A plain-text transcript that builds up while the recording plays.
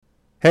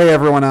Hey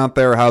everyone out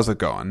there, how's it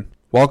going?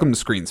 Welcome to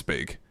Screen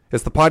Speak.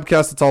 It's the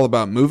podcast that's all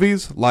about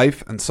movies,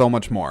 life, and so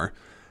much more.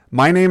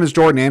 My name is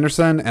Jordan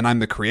Anderson, and I'm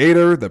the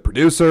creator, the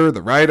producer,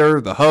 the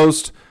writer, the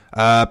host.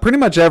 Pretty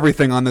much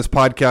everything on this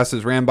podcast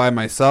is ran by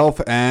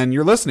myself, and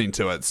you're listening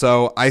to it.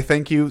 So I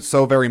thank you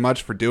so very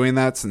much for doing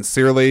that.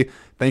 Sincerely,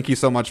 thank you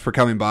so much for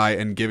coming by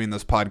and giving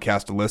this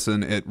podcast a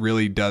listen. It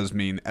really does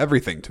mean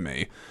everything to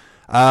me.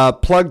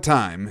 Plug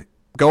time.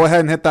 Go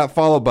ahead and hit that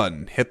follow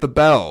button. Hit the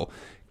bell.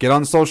 Get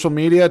on social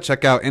media,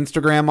 check out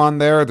Instagram on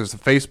there. There's a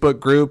Facebook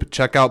group.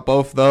 Check out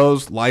both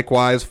those.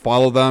 Likewise,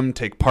 follow them,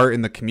 take part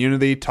in the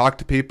community, talk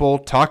to people,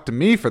 talk to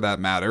me for that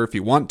matter if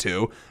you want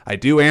to. I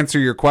do answer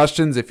your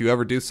questions if you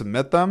ever do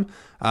submit them.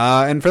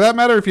 And for that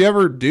matter, if you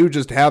ever do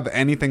just have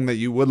anything that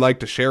you would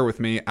like to share with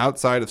me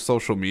outside of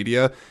social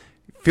media,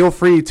 feel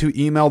free to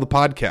email the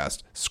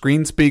podcast,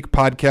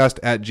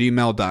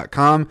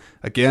 screenspeakpodcast@gmail.com.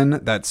 Again,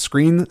 that's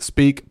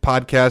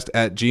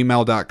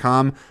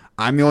screenspeakpodcast@gmail.com.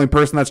 I'm the only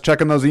person that's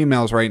checking those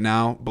emails right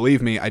now.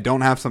 Believe me, I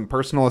don't have some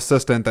personal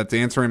assistant that's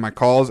answering my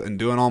calls and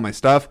doing all my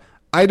stuff.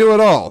 I do it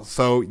all.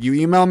 So you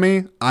email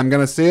me, I'm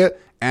going to see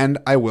it, and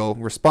I will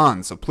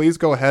respond. So please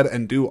go ahead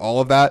and do all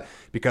of that,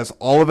 because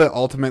all of it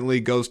ultimately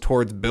goes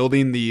towards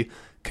building the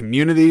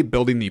community,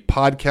 building the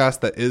podcast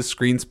that is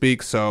Screen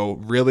Speak.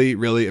 So really,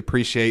 really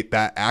appreciate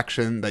that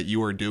action that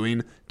you are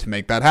doing to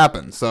make that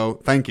happen. So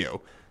thank you.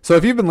 So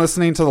if you've been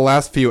listening to the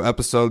last few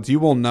episodes, you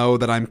will know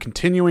that I'm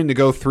continuing to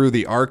go through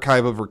the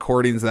archive of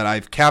recordings that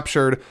I've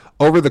captured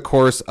over the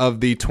course of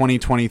the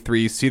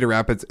 2023 Cedar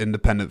Rapids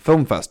Independent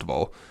Film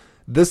Festival.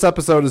 This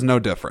episode is no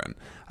different.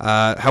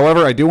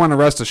 However, I do want to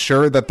rest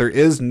assured that there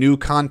is new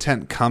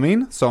content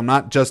coming, so I'm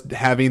not just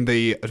having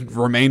the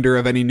remainder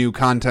of any new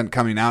content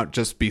coming out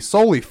just be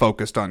solely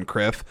focused on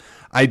Criff.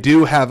 I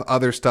do have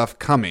other stuff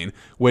coming,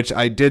 which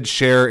I did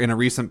share in a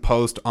recent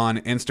post on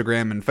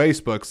Instagram and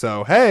Facebook,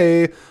 so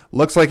hey,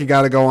 looks like you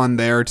got to go on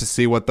there to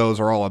see what those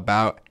are all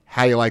about.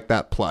 How you like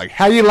that plug?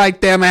 How you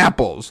like them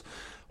apples?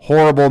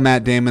 Horrible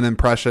Matt Damon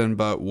impression,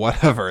 but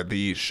whatever,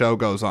 the show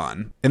goes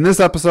on. In this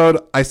episode,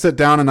 I sit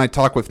down and I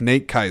talk with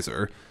Nate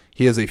Kaiser.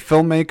 He is a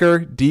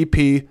filmmaker,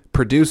 DP,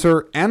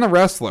 producer, and a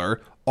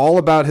wrestler, all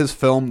about his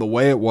film The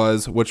Way It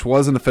Was, which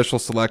was an official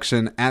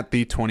selection at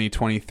the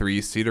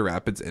 2023 Cedar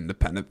Rapids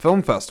Independent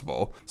Film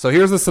Festival. So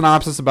here's the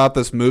synopsis about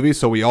this movie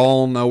so we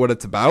all know what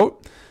it's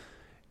about.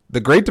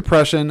 The Great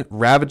Depression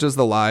ravages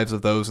the lives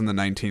of those in the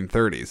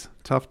 1930s.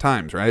 Tough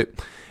times, right?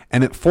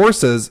 And it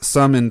forces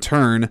some in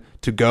turn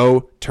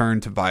to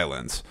turn to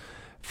violence.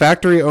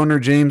 Factory owner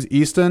James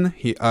Easton,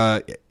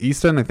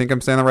 Easton, I think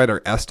I'm saying that right,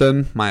 or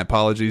Eston, my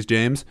apologies,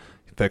 James,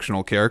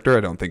 fictional character,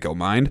 I don't think he'll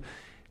mind.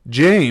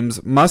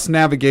 James must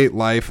navigate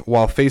life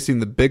while facing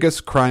the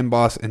biggest crime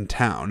boss in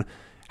town.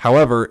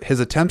 However, his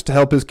attempts to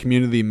help his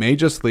community may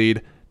just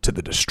lead to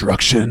the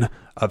destruction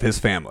of his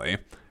family. I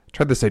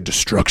tried to say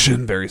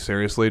destruction very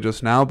seriously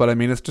just now, but I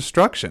mean, it's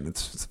destruction.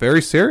 It's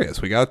very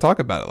serious. We got to talk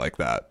about it like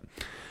that.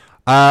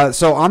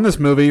 So on this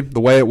movie,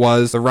 The Way It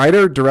Was, the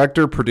writer,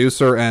 director,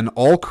 producer, and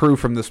all crew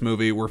from this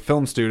movie were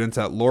film students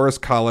at Loras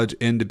College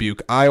in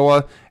Dubuque,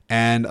 Iowa,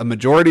 and a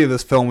majority of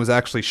this film was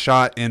actually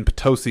shot in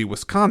Potosi,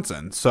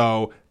 Wisconsin.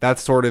 So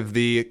that's sort of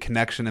the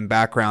connection and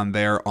background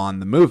there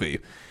on the movie.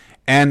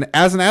 And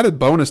as an added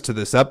bonus to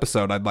this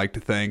episode, I'd like to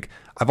think,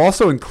 I've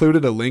also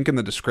included a link in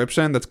the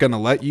description that's going to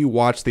let you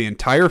watch the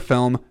entire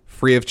film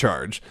free of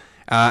charge.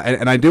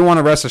 And I do want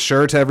to rest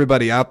assured to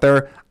everybody out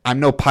there, I'm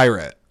no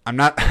pirate. I'm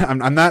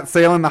not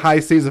sailing the high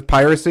seas of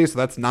piracy, so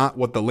that's not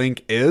what the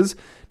link is.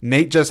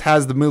 Nate just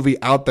has the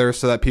movie out there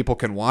so that people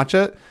can watch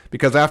it,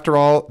 because after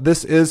all,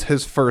 this is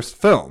his first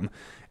film.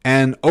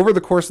 And over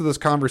the course of this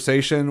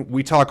conversation,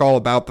 we talk all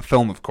about the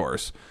film, of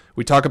course.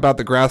 We talk about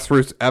the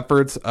grassroots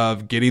efforts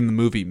of getting the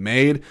movie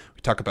made.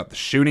 We talk about the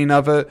shooting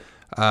of it.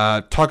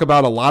 Talk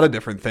about a lot of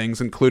different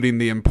things, including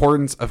the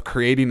importance of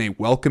creating a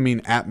welcoming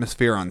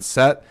atmosphere on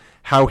set,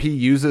 how he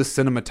uses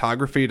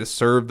cinematography to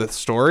serve the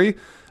story,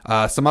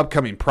 some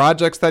upcoming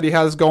projects that he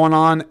has going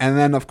on, and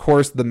then, of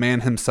course, the man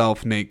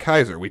himself, Nate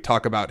Kaiser. We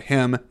talk about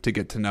him to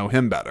get to know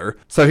him better.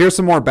 So here's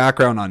some more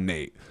background on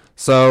Nate.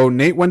 So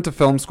Nate went to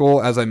film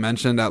school, as I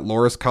mentioned, at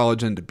Loras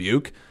College in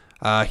Dubuque.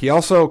 He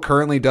also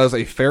currently does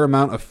a fair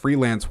amount of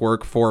freelance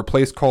work for a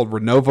place called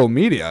Renovo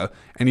Media,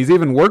 and he's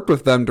even worked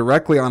with them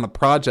directly on a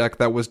project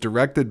that was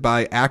directed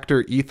by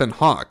actor Ethan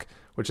Hawke,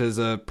 which is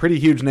a pretty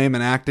huge name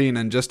in acting,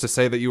 and just to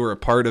say that you were a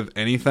part of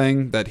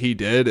anything that he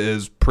did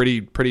is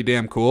pretty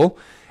damn cool.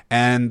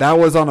 And that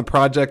was on a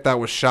project that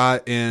was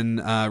shot in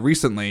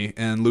recently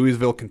in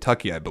Louisville,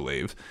 Kentucky, I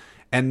believe.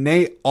 And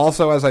Nate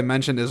also, as I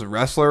mentioned, is a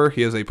wrestler.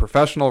 He is a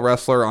professional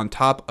wrestler on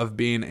top of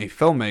being a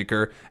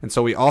filmmaker. And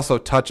so we also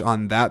touch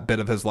on that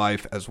bit of his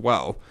life as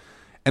well.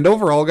 And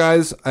overall,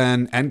 guys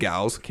and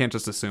gals, can't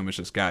just assume it's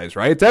just guys,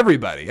 right? It's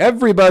everybody.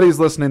 Everybody's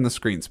listening to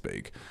Screen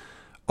Speak.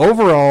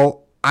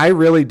 Overall, I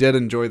really did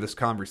enjoy this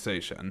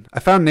conversation.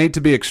 I found Nate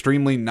to be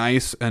extremely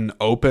nice and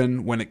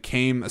open when it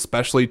came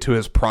especially to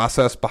his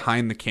process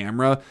behind the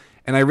camera,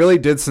 and I really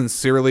did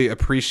sincerely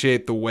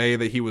appreciate the way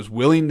that he was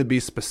willing to be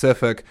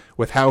specific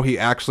with how he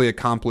actually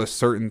accomplished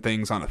certain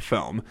things on a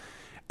film.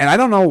 And I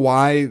don't know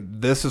why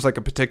this is like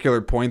a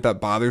particular point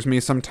that bothers me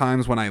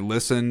sometimes when I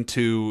listen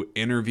to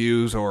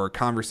interviews or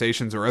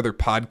conversations or other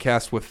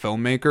podcasts with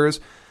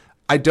filmmakers.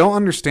 I don't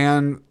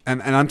understand,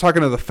 and I'm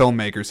talking to the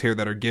filmmakers here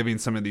that are giving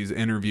some of these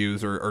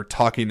interviews or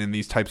talking in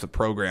these types of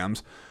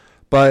programs,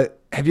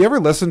 but have you ever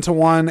listened to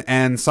one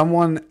and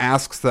someone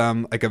asks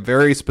them like a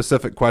very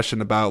specific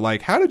question about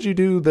like, how did you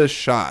do this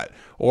shot?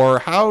 Or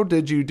how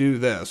did you do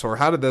this? Or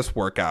how did this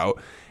work out?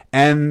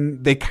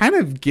 And they kind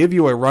of give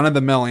you a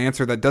run-of-the-mill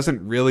answer that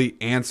doesn't really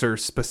answer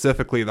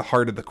specifically the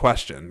heart of the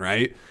question,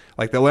 right?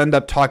 Like they'll end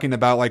up talking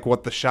about like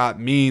what the shot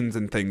means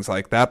and things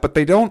like that, but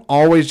they don't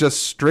always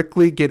just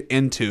strictly get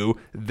into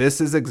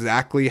this is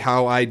exactly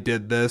how I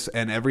did this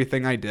and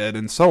everything I did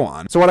and so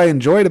on. So what I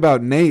enjoyed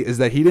about Nate is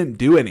that he didn't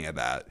do any of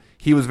that.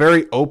 He was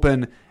very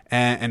open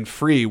and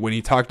free when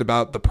he talked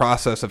about the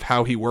process of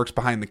how he works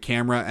behind the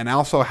camera and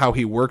also how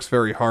he works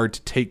very hard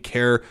to take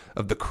care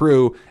of the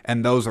crew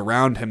and those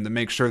around him to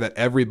make sure that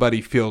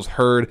everybody feels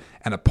heard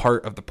and a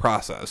part of the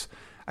process.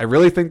 I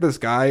really think this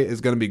guy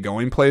is going to be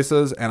going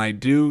places, and I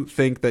do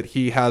think that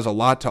he has a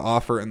lot to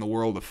offer in the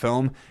world of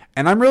film,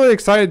 and I'm really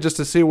excited just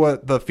to see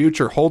what the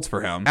future holds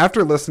for him.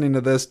 After listening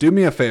to this, do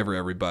me a favor,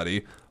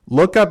 everybody.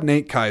 Look up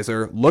Nate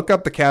Kaiser. Look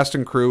up the cast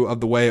and crew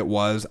of The Way It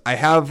Was. I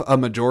have a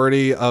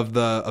majority of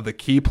the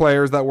key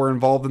players that were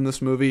involved in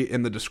this movie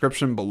in the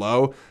description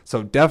below.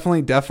 So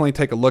definitely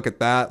take a look at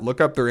that.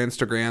 Look up their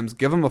Instagrams,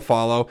 give them a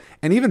follow,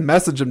 and even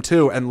message them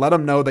too and let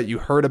them know that you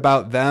heard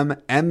about them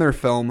and their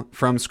film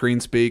from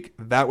ScreenSpeak.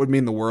 That would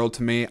mean the world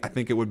to me. I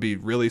think it would be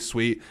really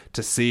sweet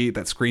to see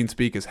that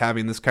ScreenSpeak is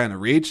having this kind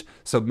of reach.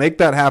 So make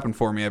that happen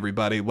for me,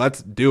 everybody.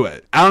 Let's do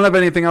it. I don't have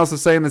anything else to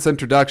say in this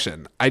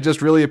introduction. I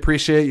just really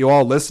appreciate you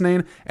all listening,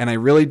 and I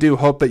really do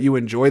hope that you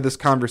enjoy this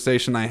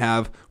conversation I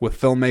have with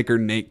filmmaker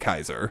Nate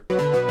Kaiser.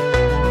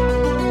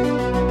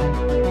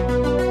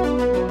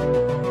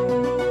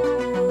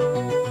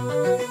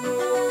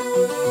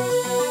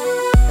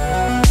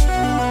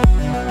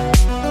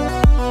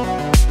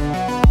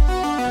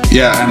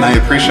 Yeah, and I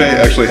appreciate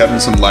actually having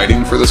some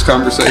lighting for this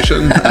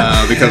conversation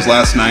because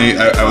last night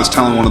I was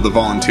telling one of the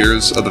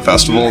volunteers of the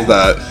festival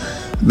that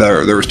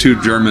there was two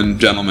German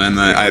gentlemen.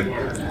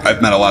 I've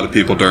met a lot of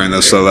people during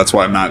this, so that's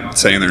why I'm not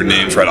saying their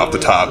names right off the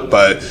top,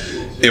 but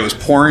it was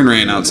pouring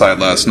rain outside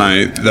last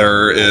night.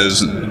 There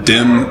is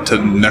dim to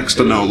next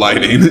to no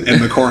lighting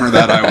in the corner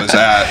that I was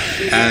at,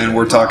 and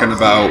we're talking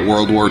about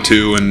World War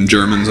II and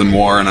Germans and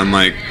war, and I'm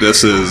like,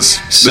 this is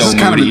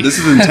moody. This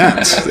is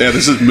intense. Yeah,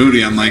 this is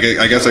moody. I'm like,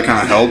 I guess I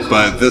kind of helped,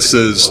 but this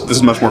is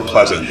a much more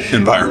pleasant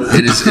environment.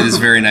 It is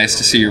very nice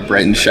to see your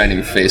bright and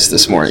shining face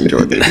this morning,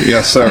 Jordan.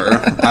 Yes, sir.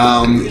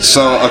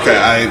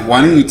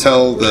 Why don't you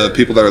tell the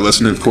people that are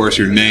listening, of course,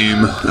 your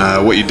name,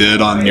 what you did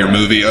on your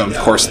movie, of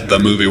course, the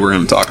movie we're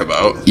going to talk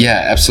about.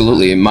 Yeah,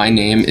 absolutely. My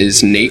name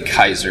is Nate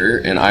Kaiser,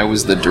 and I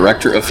was the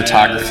director of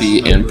photography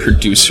and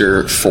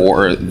producer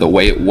for The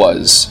Way It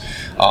Was.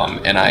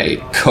 And I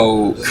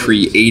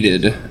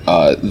co-created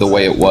The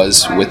Way It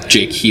Was with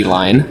Jake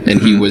Heeline,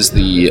 and he was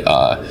the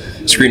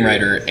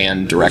screenwriter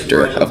and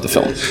director of the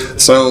film.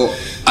 So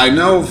I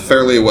know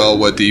fairly well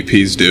what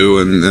DPs do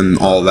and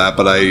all that,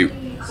 but I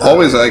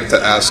always like to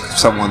ask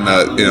someone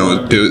that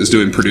is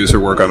doing producer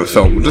work on a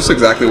film just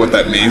exactly what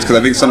that means, because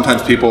I think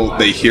sometimes people,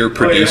 they hear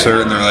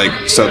producer and they're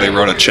like, so they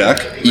wrote a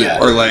check? Yeah.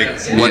 Or like,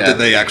 what did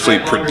they actually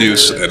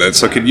produce in it?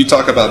 So can you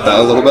talk about that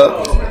a little bit?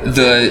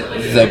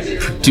 The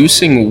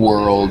producing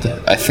world,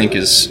 I think,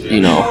 is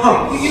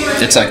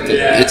it's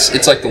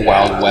like the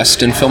Wild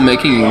West in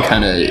filmmaking. And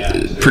kind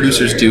of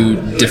producers do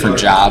different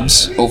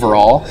jobs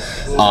overall,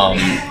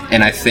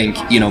 and I think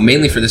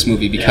mainly for this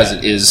movie, because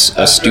it is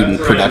a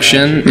student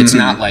production, it's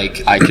not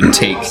like I can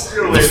take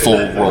the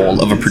full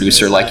role of a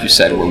producer, like you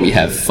said, where we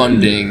have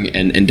funding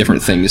and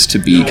different things to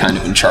be kind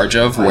of in charge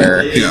of,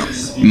 where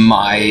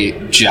my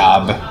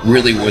job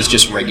really was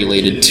just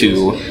regulated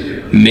to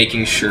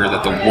making sure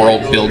that the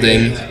world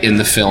building in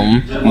the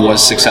film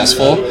was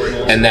successful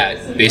and that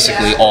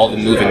basically all the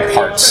moving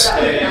parts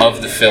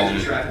of the film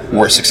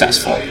were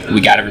successful.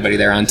 We got everybody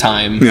there on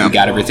time. We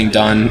got everything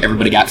done.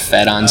 Everybody got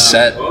fed on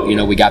set.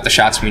 We got the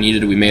shots we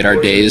needed. We made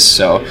our days.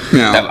 So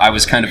I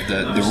was kind of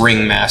the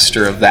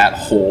ringmaster of that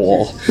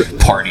whole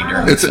party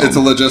during the film. It's a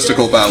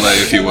logistical ballet,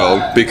 if you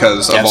will,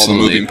 because of all the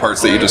moving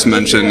parts that you just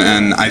mentioned.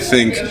 And I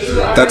think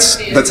that's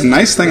a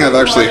nice thing I've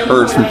actually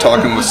heard from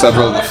talking with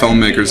several of the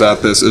filmmakers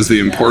at this, is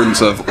the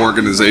importance of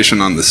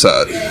organization on the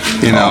set.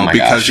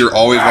 Because you're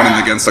always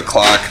running against the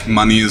clock.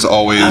 Money is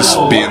always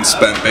being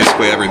spent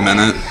basically every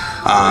minute.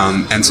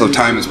 And so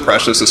time is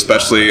precious,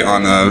 especially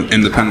on an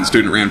independent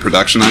student-ran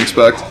production, I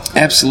expect.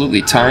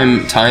 Absolutely.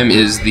 Time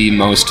is the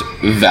most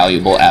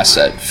valuable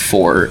asset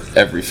for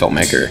every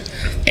filmmaker.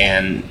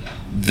 And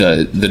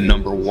the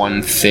number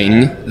one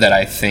thing that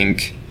I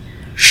think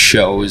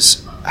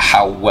shows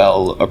how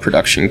well a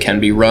production can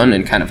be run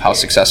and kind of how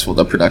successful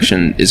the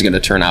production is going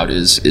to turn out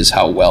is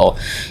how well,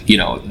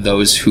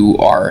 those who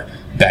are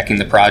backing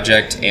the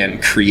project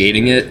and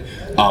creating it,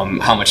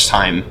 how much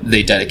time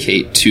they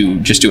dedicate to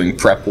just doing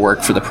prep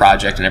work for the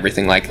project and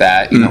everything like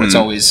that.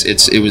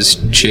 It was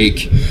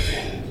Jake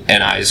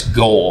and I's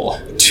goal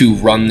to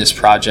run this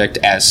project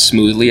as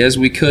smoothly as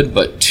we could,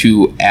 but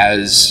to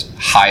as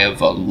high of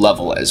a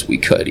level as we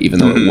could, even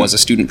though it was a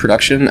student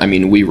production. I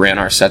mean, we ran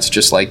our sets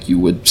just like you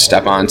would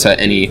step onto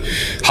any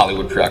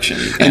Hollywood production.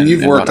 And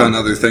you've worked on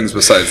other things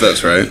besides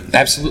this, right?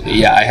 Absolutely,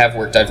 yeah.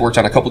 I've worked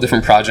on a couple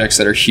different projects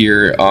that are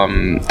here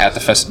at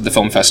the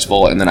film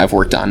festival, and then I've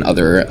worked on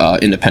other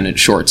independent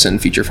shorts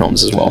and feature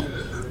films as well.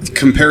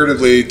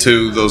 Comparatively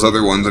to those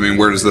other ones, I mean,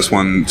 where does this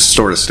one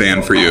sort of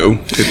stand for you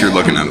if you're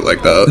looking at it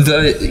like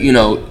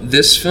that?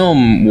 This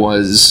film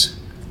was,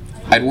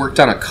 I'd worked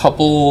on a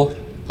couple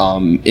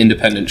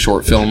independent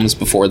short films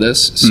before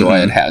this, so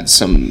I had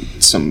some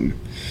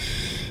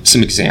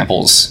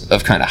examples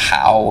of kind of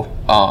how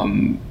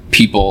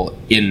people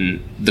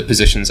in the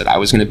positions that I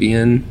was going to be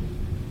in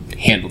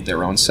handled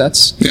their own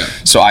sets. Yeah.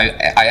 So I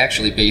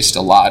actually based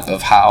a lot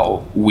of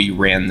how we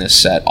ran this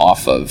set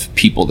off of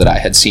people that I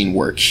had seen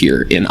work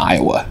here in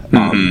Iowa.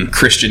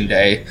 Christian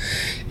Day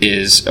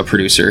is a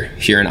producer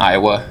here in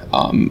Iowa.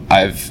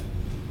 I've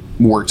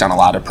worked on a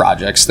lot of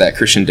projects that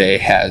Christian Day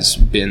has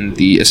been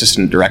the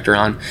assistant director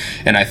on,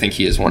 and I think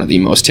he is one of the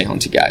most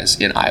talented guys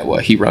in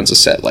Iowa. He runs a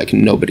set like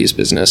nobody's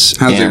business.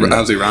 How's he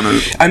run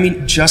it? I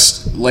mean,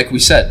 just like we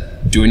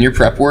said, doing your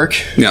prep work.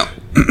 Yeah.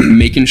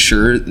 Making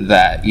sure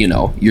that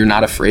you're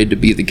not afraid to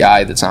be the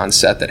guy that's on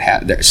set,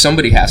 that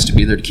somebody has to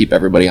be there to keep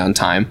everybody on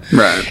time,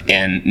 right?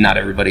 And not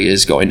everybody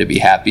is going to be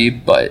happy,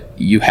 but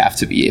you have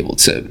to be able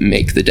to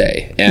make the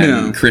day.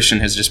 And Christian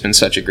has just been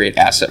such a great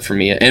asset for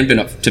me and been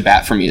up to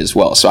bat for me as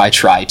well. So I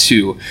try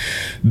to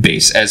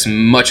base as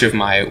much of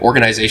my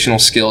organizational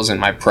skills and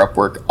my prep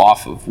work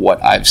off of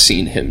what I've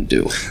seen him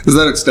do. Does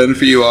that extend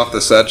for you off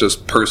the set,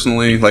 just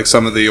personally, like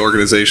some of the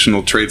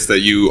organizational traits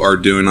that you are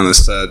doing on the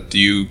set? Do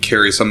you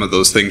carry some of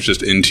those things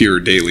just into your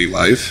daily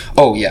life?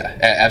 Oh yeah,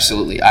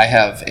 absolutely. I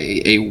have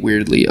a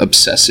weirdly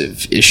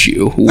obsessive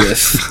issue with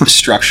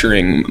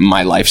structuring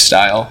my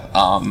lifestyle,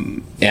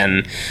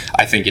 and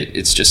I think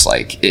it's just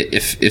like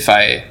if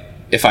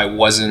I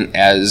wasn't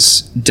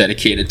as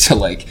dedicated to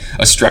like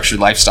a structured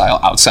lifestyle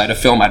outside of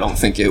film, I don't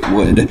think it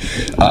would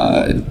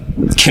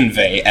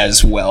convey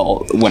as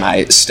well when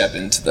I step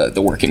into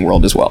the working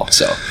world as well.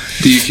 So,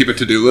 do you keep a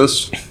to-do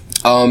list?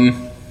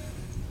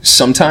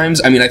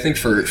 Sometimes. I mean, I think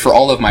for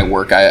all of my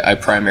work, I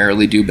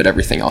primarily do, but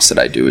everything else that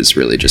I do is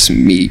really just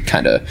me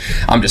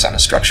I'm just on a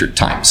structured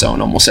time zone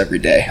almost every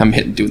day. I'm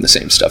doing the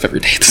same stuff every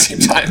day at the same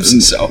time.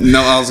 So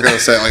no, I was going to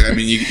say, like, I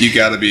mean, you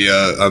got to be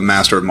a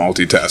master of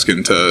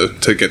multitasking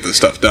to get this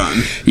stuff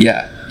done.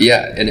 Yeah.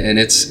 And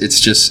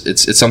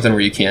it's something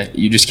where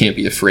you just can't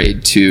be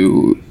afraid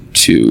to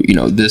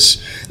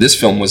this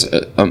film was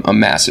a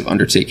massive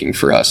undertaking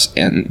for us,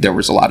 and there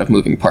was a lot of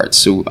moving parts,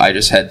 so I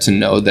just had to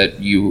know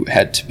that you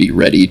had to be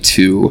ready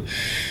to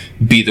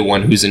be the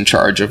one who's in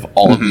charge of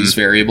all of these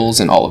variables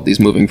and all of these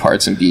moving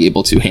parts and be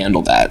able to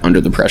handle that under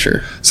the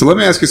pressure. So let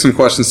me ask you some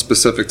questions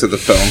specific to the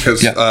film,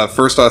 because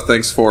first off,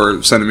 thanks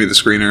for sending me the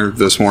screener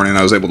this morning.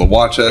 I was able to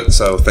watch it,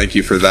 so thank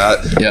you for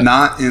that.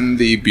 Not in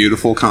the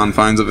beautiful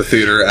confines of a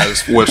theater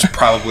as was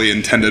probably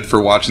intended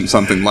for watching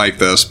something like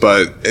this,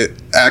 but it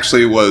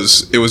actually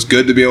was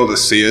good to be able to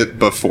see it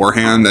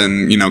beforehand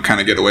and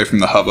kind of get away from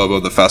the hubbub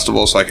of the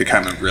festival, so I could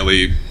kind of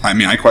really,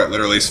 I quite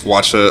literally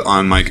watched it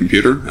on my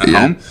computer at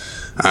home.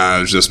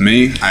 It was just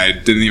me. I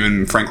didn't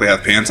even, frankly,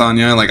 have pants on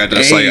yet. Like, I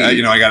just,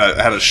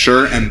 I had a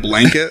shirt and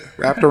blanket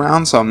wrapped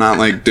around, so I'm not,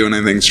 like, doing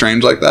anything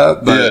strange like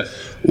that. But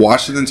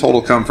watched it in total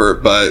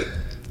comfort. But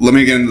let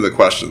me get into the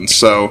questions.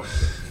 So,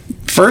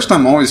 first,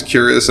 I'm always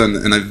curious,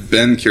 and I've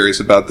been curious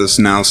about this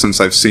now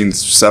since I've seen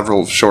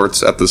several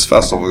shorts at this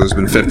festival. There's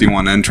been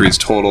 51 entries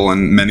total,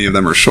 and many of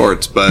them are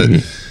shorts. But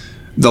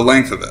the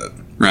length of it,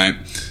 right?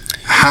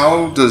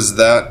 How does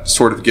that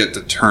sort of get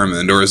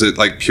determined? Or is it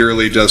like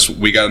purely just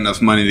we got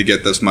enough money to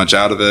get this much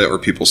out of it, or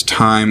people's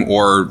time,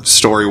 or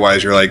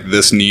story-wise you're like,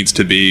 this needs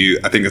to be,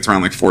 I think it's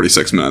around like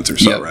 46 minutes or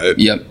so, right?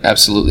 Yep,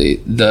 absolutely.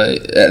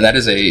 That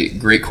is a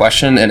great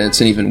question, and it's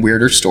an even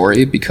weirder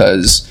story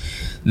because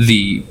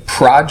the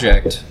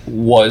project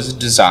was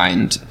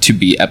designed to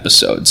be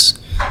episodes.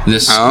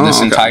 This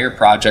entire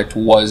project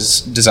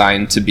was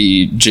designed to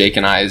be Jake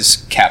and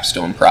I's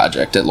capstone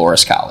project at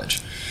Loras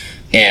College.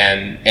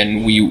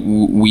 And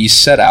we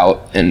set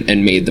out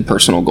and made the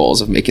personal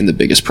goals of making the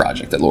biggest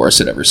project that Loras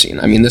had ever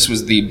seen. I mean, this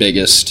was the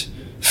biggest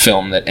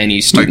film that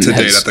any student like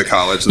to date at the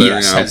college there,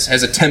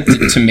 has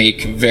attempted to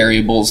make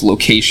variables,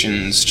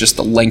 locations, just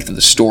the length of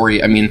the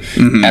story. I mean,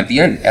 at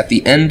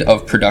the end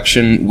of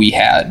production, we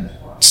had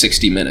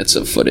 60 minutes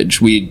of footage.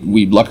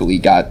 We luckily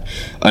got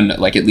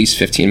like at least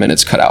 15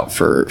 minutes cut out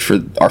for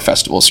our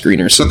festival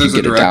screeners. So there's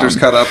a director's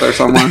cut out there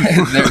somewhere?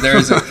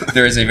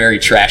 there is a very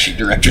trashy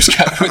director's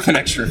cut with an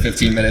extra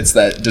 15 minutes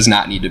that does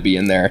not need to be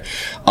in there.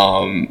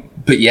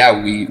 But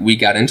yeah, we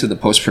got into the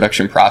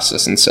post-production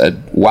process and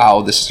said,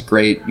 wow, this is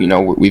great.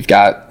 We've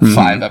got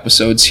 5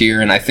 episodes here.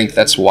 And I think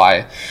that's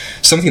why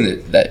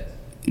something that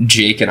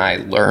Jake and I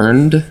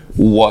learned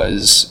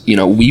was,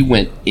 we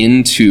went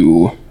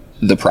into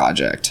the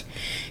project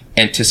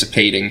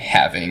anticipating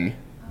having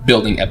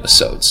building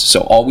episodes.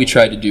 So all we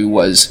tried to do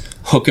was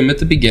hook them at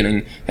the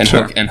beginning and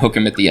hook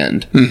them at the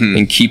end,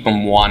 and keep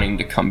them wanting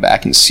to come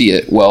back and see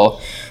it.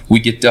 Well, we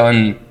get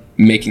done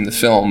making the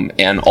film,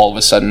 and all of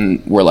a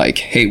sudden we're like,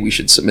 hey, we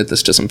should submit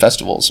this to some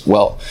festivals.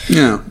 Well,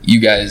 you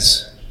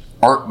guys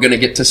aren't going to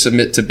get to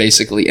submit to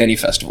basically any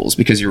festivals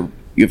because you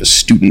have a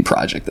student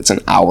project that's an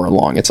hour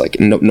long. It's like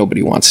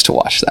nobody wants to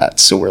watch that.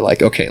 So we're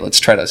like, okay, let's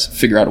try to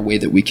figure out a way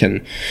that we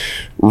can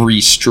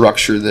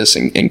restructure this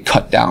and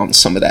cut down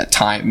some of that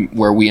time,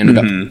 where we ended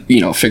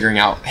up, figuring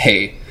out,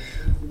 hey,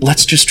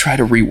 let's just try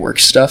to rework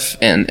stuff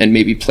and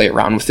maybe play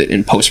around with it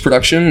in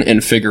post-production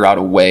and figure out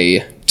a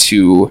way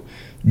to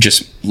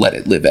just let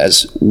it live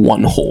as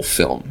one whole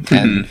film.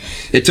 And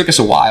it took us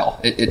a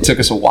while. It took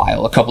us a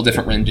while, a couple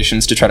different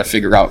renditions to try to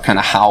figure out kind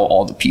of how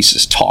all the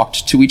pieces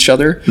talked to each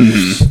other.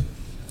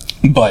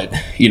 But,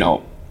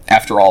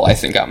 after all, I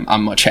think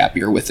I'm much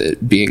happier with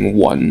it being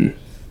one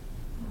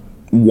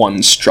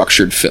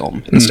structured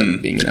film instead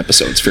of being in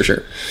episodes, for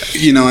sure.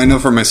 I know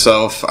for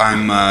myself,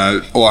 I'm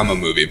a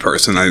movie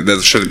person.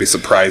 That shouldn't be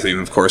surprising,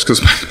 of course,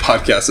 because my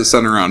podcast is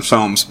centered around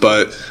films,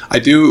 but I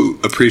do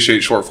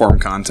appreciate short form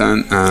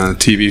content,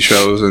 TV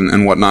shows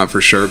and whatnot, for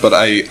sure. But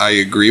I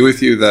agree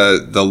with you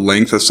that the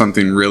length of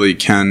something really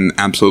can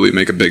absolutely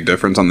make a big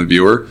difference on the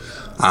viewer.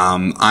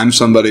 I'm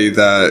somebody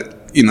that,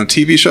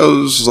 TV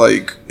shows,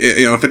 like,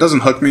 if it doesn't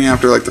hook me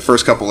after like the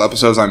first couple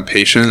episodes, I'm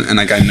patient and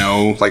like I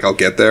know like I'll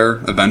get there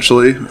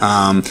eventually.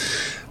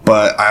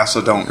 But I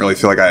also don't really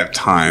feel like I have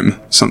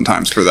time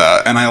sometimes for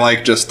that. And I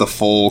like just the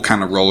full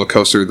kind of roller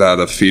coaster that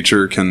a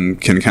feature can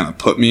kind of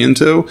put me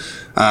into.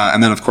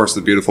 And then, of course,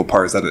 the beautiful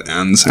part is that it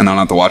ends and I don't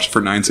have to watch it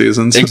for 9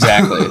 seasons.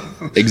 Exactly.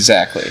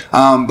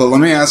 But let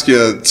me ask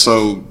you,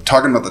 so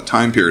talking about the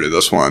time period of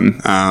this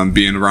one,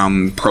 being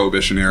around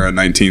Prohibition era,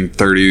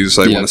 1930s,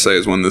 I want to say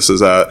is when this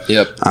is at.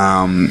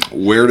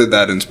 Where did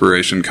that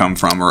inspiration come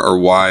from, or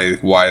why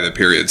the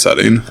period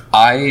setting?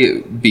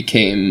 I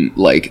became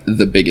like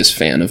the biggest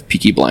fan of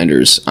Peaky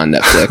Blinders on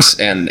Netflix,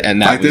 and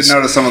that I did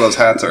notice some of those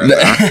hats are in there.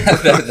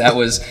 that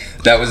was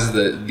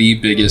the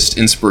biggest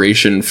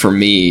inspiration for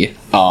me.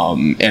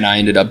 And I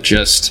ended up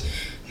just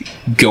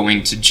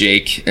going to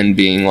Jake and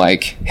being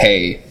like,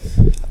 hey,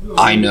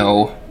 I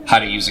know how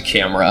to use a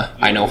camera.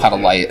 I know how to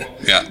light.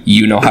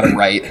 You know how to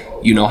write.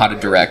 You know how to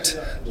direct.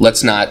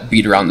 Let's not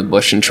beat around the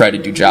bush and try to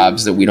do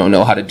jobs that we don't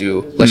know how to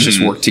do. Let's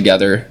just work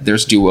together.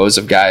 There's duos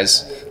of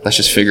guys. Let's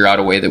just figure out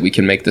a way that we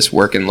can make this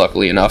work. And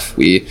luckily enough,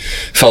 we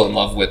fell in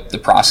love with the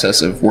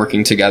process of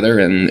working together.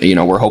 And,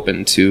 we're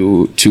hoping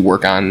to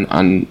work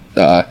on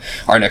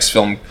our next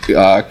film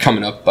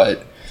coming up.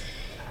 But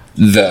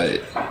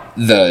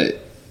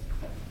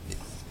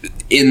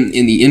in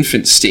the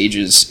infant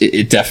stages,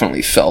 it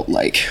definitely felt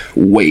like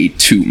way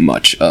too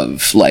much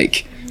of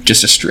like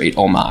just a straight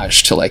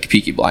homage to like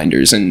Peaky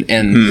Blinders, and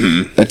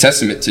a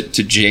testament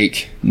to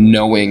Jake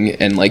knowing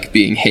and like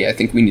being, hey, I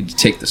think we need to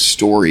take the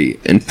story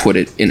and put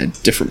it in a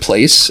different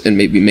place and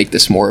maybe make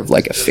this more of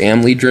like a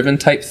family driven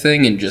type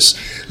thing, and just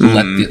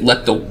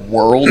let the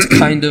world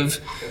kind of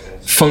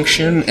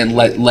function, and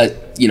let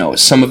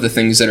some of the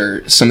things that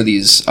are some of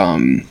these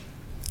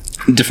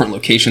different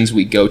locations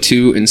we go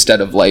to,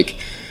 instead of like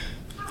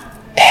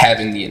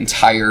having the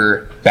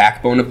entire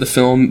backbone of the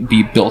film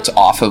be built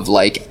off of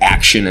like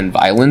action and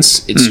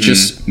violence. It's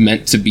just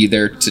meant to be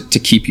there to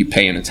keep you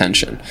paying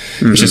attention.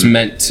 It's just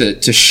meant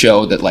to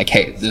show that like,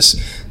 hey, this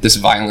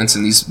violence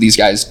and these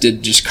guys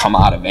did just come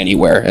out of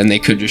anywhere, and they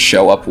could just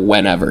show up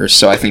whenever.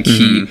 So I think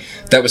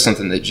that was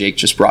something that Jake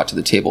just brought to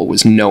the table,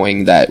 was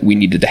knowing that we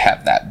needed to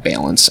have that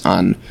balance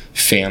on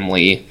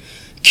family,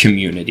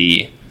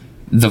 community,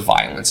 the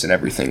violence and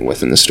everything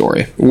within the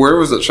story. Where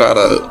was it shot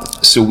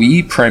at? So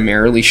we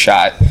primarily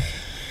shot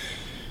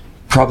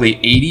probably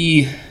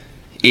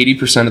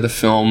 80% of the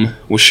film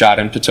was shot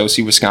in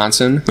Potosi,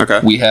 Wisconsin. Okay.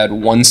 We had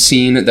one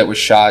scene that was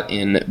shot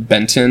in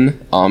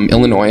Benton,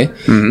 Illinois,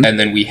 and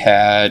then we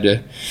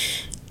had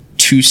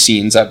 2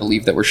 scenes, I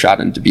believe, that were shot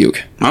in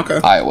Dubuque,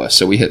 Iowa.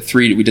 So we hit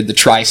 3. We did the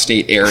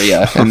tri-state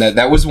area, and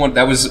that was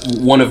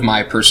one of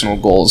my personal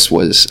goals.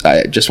 Was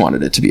I just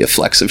wanted it to be a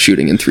flex of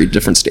shooting in 3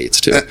 different states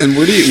too. And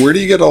where do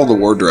you get all the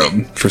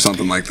wardrobe for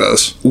something like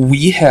this?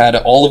 We had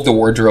all of the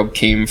wardrobe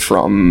came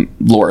from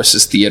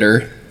Loris's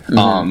theater.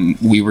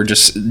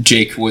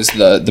 Jake was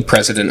the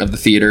president of the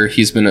theater.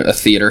 He's been a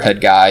theater head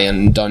guy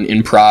and done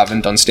improv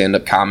and done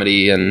stand-up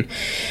comedy, and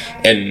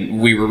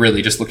we were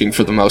really just looking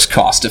for the most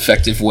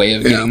cost-effective way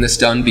of getting this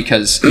done,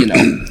 because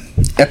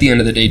at the end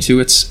of the day too,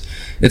 it's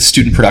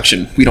student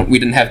production. We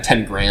didn't have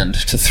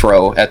 $10,000 to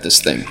throw at this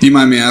thing. Do you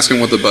mind me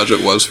asking what the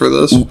budget was for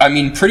this? I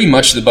mean, pretty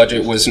much the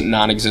budget was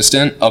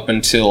non-existent up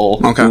until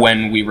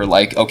when we were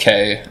like,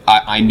 okay,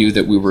 I knew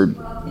that we were.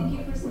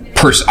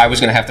 I was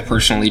going to have to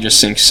personally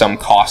just sink some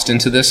cost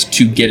into this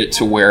to get it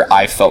to where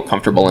I felt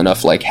comfortable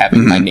enough, like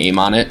having my name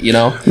on it,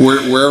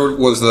 Where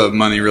was the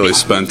money really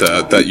spent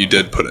at that you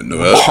did put into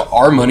it?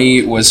 Our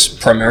money was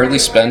primarily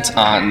spent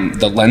on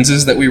the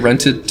lenses that we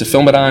rented to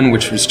film it on,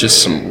 which was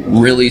just some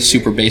really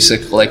super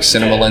basic like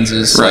cinema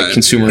lenses, like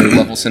consumer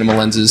level cinema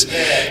lenses,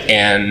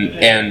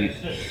 and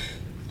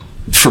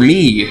for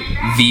me,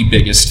 the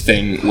biggest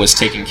thing was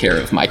taking care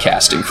of my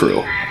cast and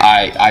crew.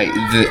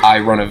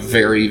 I run a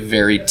very,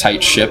 very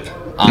tight ship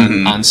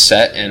on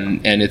set,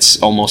 and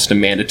it's almost a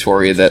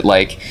mandatory that,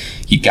 like,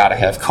 you gotta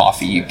have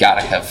coffee, you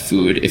gotta have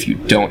food. If you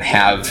don't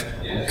have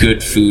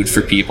good food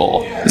for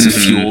people to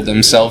fuel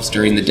themselves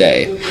during the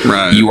day,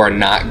 you are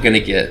not gonna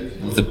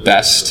get the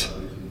best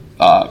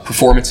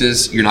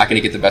performances. You're not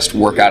gonna get the best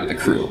work out of the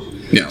crew.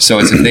 Yeah. So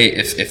it's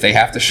if they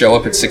have to show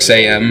up at 6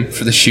 a.m.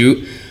 for the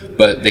shoot,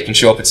 but they can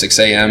show up at 6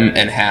 a.m.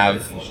 and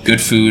have good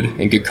food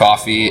and good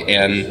coffee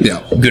and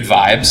good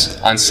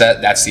vibes on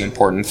set. That's the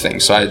important thing.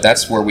 So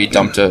that's where we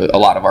dumped a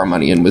lot of our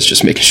money in, was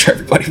just making sure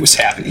everybody was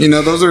happy. You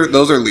know, those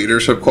are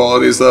leadership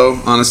qualities,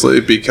 though,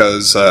 honestly,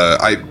 because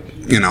I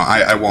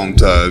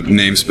won't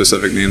name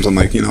specific names on,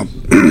 like, you know,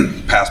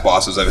 past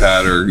bosses I've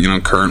had, or, you know,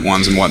 current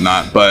ones and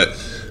whatnot, but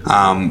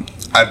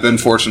I've been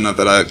fortunate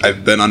that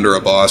I've been under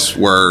a boss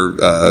where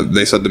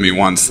they said to me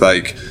once,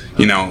 like,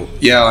 you know,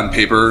 yeah, on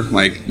paper,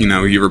 like, you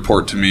know, you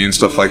report to me and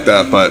stuff like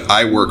that, but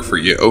I work for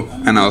you.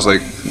 And I was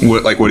like,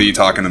 what are you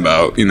talking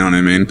about? You know what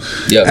I mean?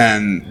 Yeah.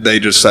 And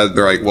they just said,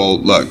 they're like, well,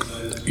 look,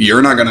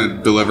 you're not going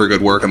to deliver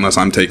good work unless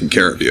I'm taking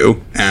care of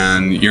you,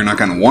 and you're not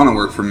going to want to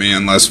work for me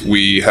unless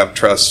we have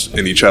trust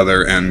in each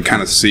other and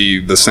kind of see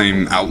the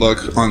same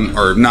outlook on,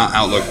 or not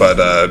outlook, but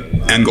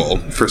end goal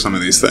for some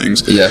of these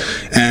things. Yeah.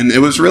 And it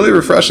was really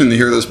refreshing to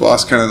hear this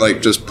boss kind of,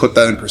 like, just put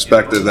that in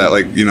perspective, that,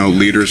 like, you know,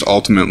 leaders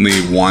ultimately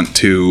want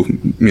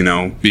to, you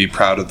know, be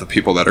proud of the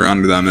people that are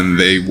under them, and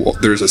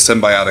there's a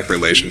symbiotic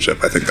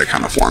relationship, I think, that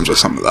kind of forms with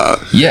some of that.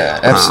 Yeah,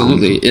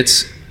 absolutely.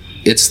 It's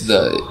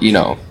the, you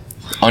know,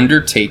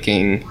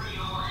 undertaking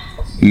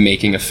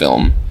making a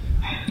film.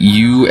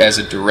 You as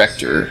a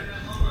director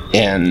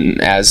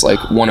and as, like,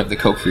 one of the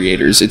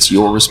co-creators, it's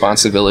your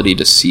responsibility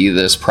to see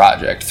this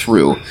project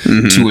through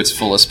to its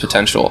fullest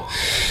potential.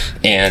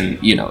 And,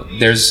 you know,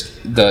 there's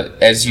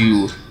as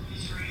you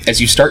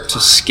start to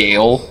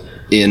scale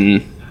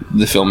in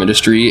the film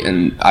industry,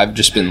 and I've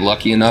just been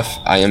lucky enough.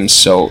 I am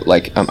so,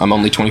 like, I'm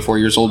only 24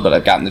 years old, but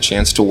I've gotten the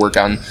chance to work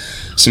on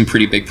some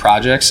pretty big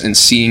projects, and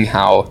seeing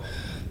how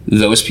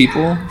those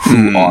people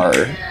who are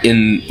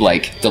in,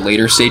 like, the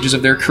later stages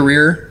of their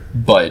career,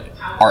 but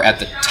are at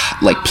the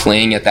like,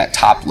 playing at that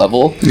top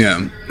level,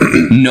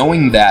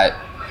 knowing that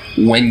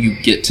when you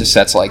get to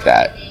sets like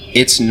that,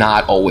 it's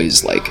not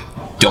always like,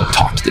 don't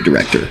talk to the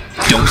director,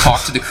 don't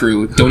talk to the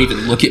crew, don't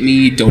even look at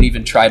me, don't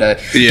even try to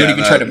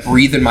try to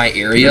breathe in my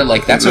area.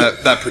 Like, that's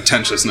that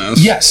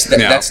pretentiousness. Yes,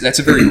 that's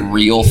a very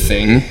real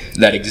thing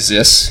that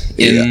exists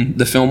in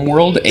the film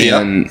world,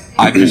 and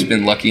I've just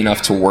been lucky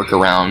enough to work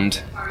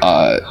around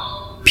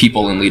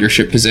people in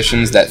leadership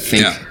positions that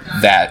think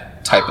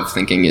that type of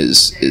thinking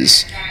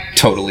is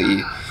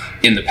totally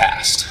in the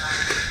past.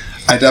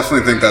 I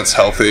definitely think that's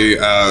healthy.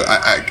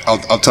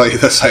 I'll tell you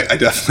this. I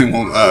definitely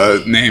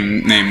won't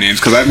name names,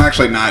 because I'm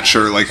actually not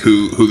sure, like,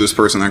 who this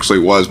person actually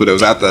was, but it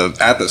was at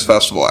this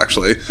festival,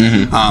 actually.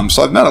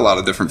 So I've met a lot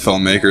of different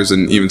filmmakers,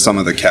 and even some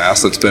of the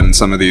cast that's been in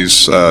some of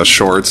these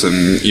shorts,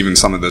 and even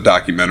some of the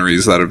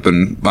documentaries that have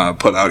been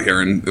put out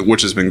here, and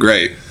which has been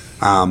great.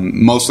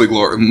 Mostly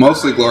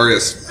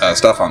glorious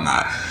stuff on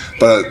that.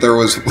 But there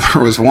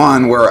was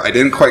one where I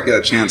didn't quite get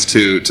a chance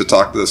to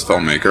talk to this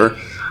filmmaker,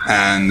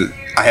 and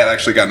I had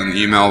actually gotten an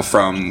email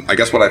from, I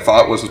guess what I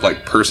thought was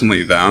like,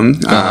 personally them,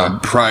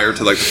 prior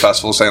to, like, the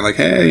festival, saying, like,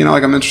 hey, you know,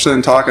 like, I'm interested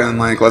in talking, and,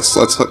 like, let's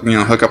you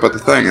know, hook up with the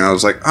thing. And I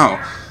was like, oh,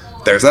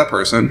 there's that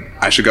person.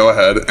 I should go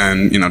ahead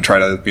and, you know, try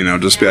to, you know,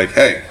 just be like,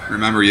 hey,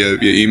 remember you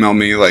emailed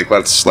me, like,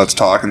 let's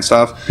talk and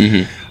stuff.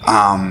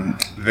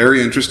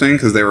 Very interesting,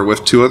 because they were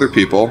with two other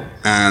people,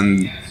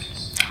 and,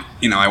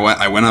 you know,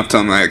 I went up to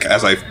them, like,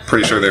 as I'm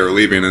pretty sure they were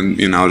leaving, and,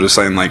 you know, just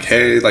saying, like,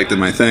 hey, like, did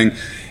my thing.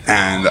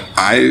 And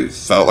I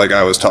felt like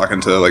I was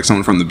talking to, like,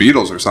 someone from the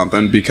Beatles or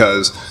something,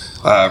 because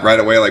right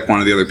away, like, one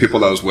of the other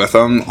people that was with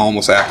them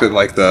almost acted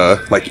like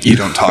you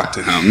don't talk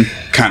to him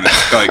kind of,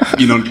 like,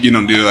 you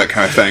don't do that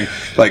kind of thing.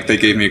 Like, they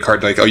gave me a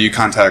card, like, oh, you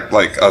contact,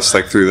 like, us,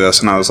 like, through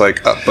this, and I was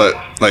like, but,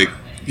 like,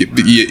 you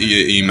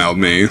emailed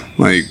me,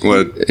 like,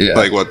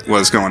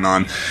 what's going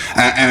on?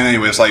 And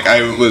anyways, like,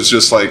 I was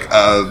just like, it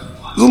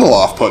was a little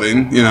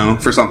off-putting, you know,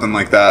 for something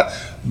like that.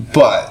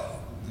 But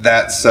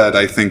that said,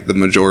 I think the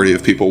majority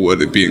of people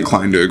would be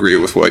inclined to agree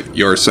with what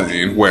you're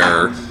saying,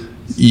 where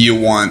you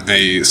want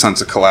a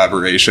sense of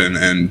collaboration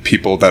and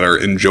people that are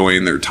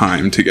enjoying their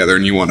time together,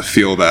 and you want to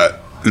feel that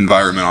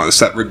environment on the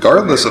set,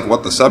 regardless of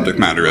what the subject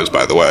matter is,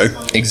 by the way.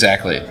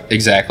 Exactly.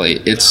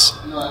 It's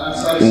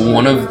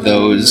one of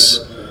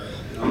those,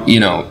 you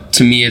know,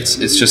 to me, it's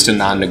just a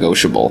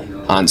non-negotiable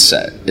on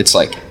set. It's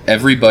like,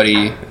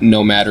 everybody,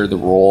 no matter the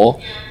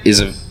role,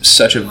 is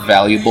such a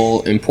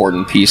valuable,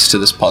 important piece to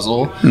this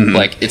puzzle.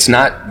 Like, it's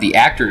not, the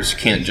actors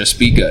can't just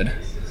be good,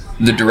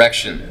 the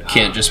direction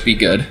can't just be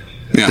good,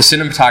 the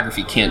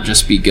cinematography can't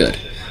just be good.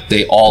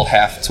 They all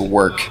have to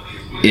work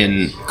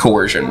in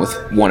coercion with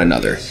one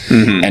another.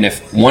 And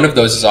if one of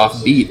those is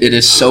off beat, it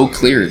is so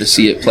clear to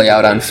see it play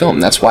out on film.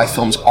 That's why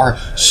films are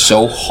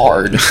so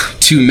hard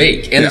to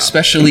make, and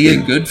especially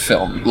a good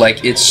film.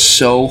 Like, it's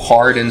so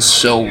hard and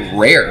so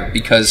rare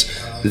because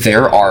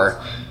there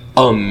are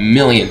a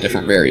million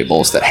different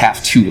variables that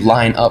have to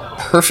line up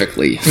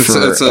perfectly for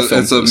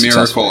it's a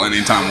miracle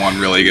anytime one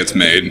really gets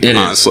made,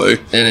 honestly.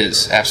 It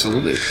is,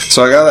 absolutely.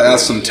 So I gotta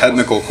ask some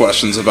technical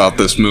questions about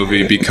this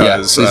movie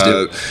because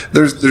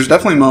there's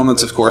definitely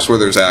moments, of course, where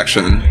there's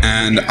action,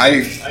 and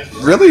I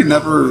really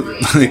never,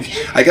 like,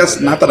 I guess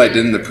not that I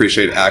didn't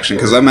appreciate action,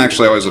 because I'm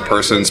actually always a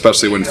person,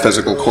 especially when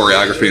physical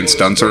choreography and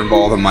stunts are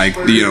involved. I'm like,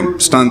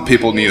 stunt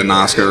people need an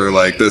Oscar.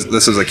 Like,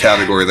 this is a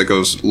category that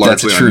goes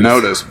largely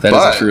unnoticed. That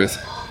is the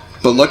truth.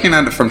 But looking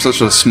at it from such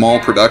a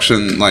small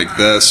production like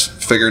this,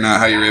 figuring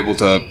out how you're able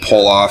to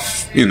pull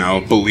off,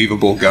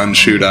 believable gun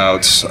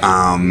shootouts,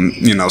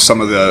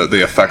 some of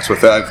the effects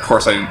with that. Of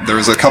course, there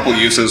was a couple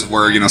uses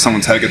where,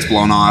 someone's head gets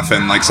blown off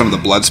and, like, some of the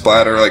blood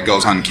splatter, like,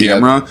 goes on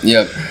camera.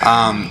 Yep.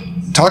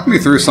 Talk me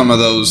through some of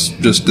those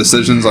just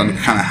decisions on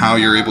kind of how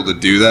you're able to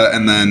do that,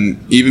 and then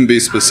even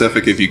be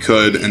specific if you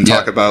could, and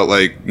talk about,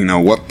 like,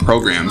 what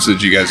programs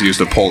did you guys use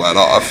to pull that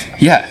off?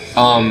 Yeah.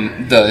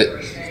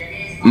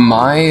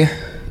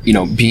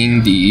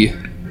 Being the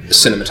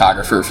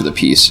cinematographer for the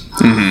piece,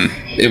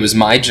 it was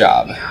my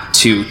job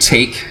to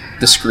take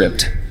the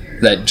script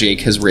that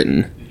Jake has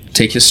written,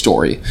 take his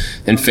story,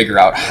 and figure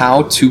out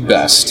how to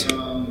best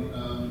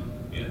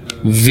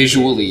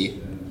visually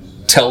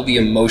tell the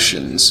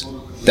emotions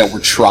that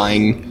we're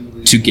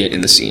trying to get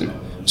in the scene.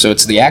 So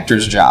it's the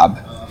actor's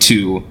job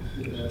to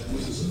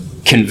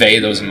convey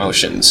those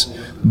emotions.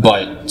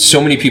 But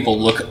so many people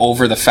look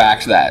over the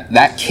fact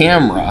that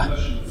camera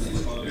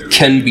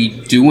can be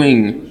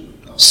doing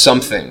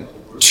something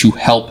to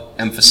help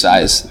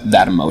emphasize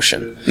that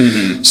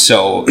emotion.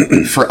 So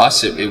for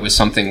us, it was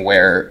something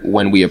where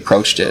when we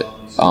approached it,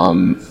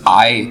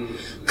 I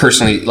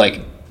personally,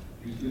 like,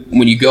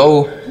 when you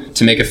go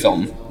to make a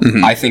film,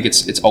 I think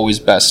it's always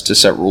best to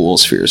set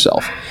rules for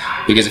yourself,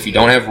 because if you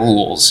don't have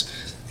rules,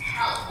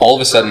 all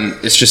of a sudden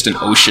it's just an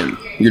ocean.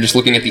 You're just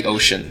looking at the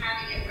ocean.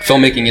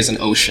 Filmmaking is an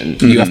ocean.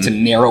 You have to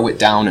narrow it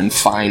down and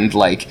find,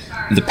 like,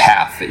 the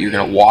path that you're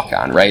going to walk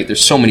on, right?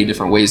 There's so many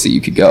different ways that you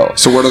could go.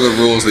 So what are the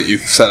rules that you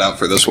set out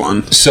for this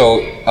one? So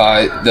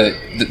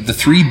the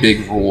three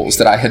big rules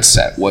that I had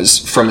set was,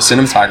 from a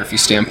cinematography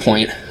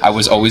standpoint, I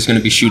was always going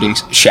to be shooting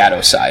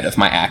shadow side of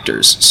my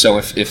actors. So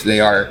if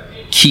they are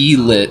key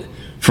lit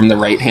from the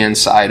right-hand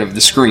side of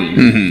the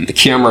screen, the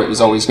camera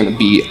is always going to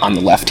be on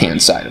the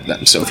left-hand side of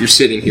them. So if you're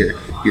sitting here,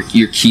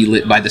 you're key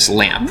lit by this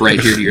lamp right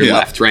here to your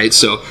left, right?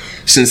 So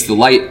since the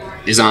light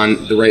is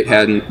on the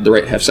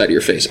right half side of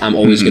your face, I'm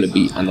always going to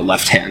be on the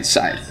left-hand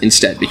side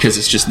instead, because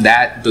it's just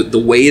that, the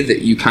way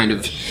that you kind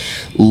of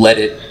let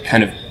it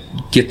kind of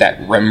get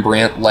that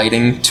Rembrandt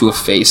lighting to a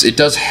face, it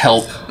does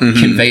help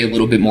convey a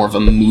little bit more of a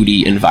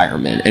moody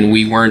environment, and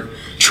we weren't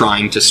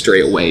trying to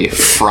stray away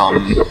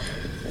from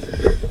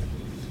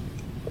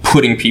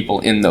putting people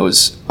in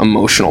those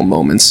emotional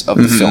moments of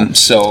the film.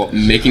 So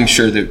making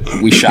sure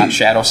that we shot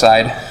shadow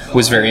side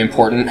was very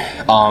important.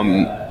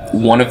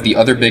 One of the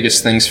other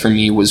biggest things for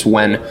me was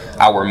when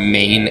our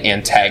main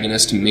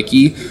antagonist,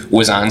 Mickey,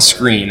 was on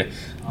screen,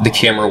 the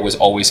camera was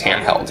always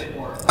handheld.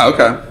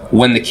 Okay.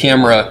 When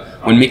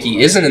Mickey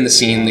isn't in the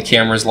scene, the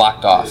camera's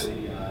locked off.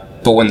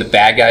 But when the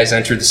bad guys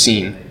enter the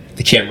scene,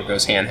 the camera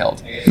goes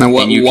handheld. Now,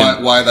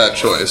 why that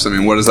choice? I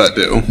mean, what does that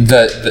do?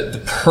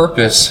 The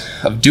purpose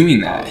of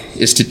doing that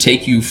is to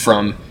take you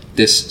from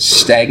this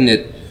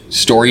stagnant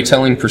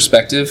storytelling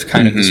perspective,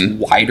 kind of this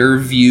wider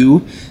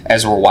view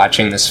as we're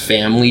watching this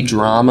family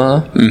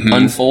drama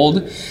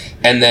unfold,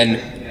 and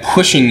then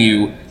pushing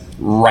you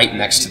right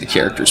next to the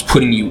characters,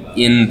 putting you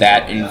in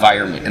that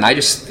environment. And I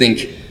just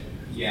think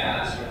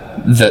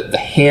the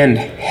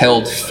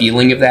handheld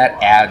feeling of that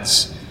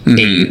adds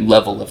a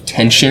level of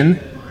tension,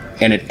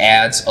 and it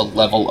adds a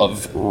level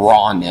of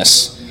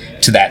rawness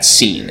to that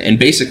scene. And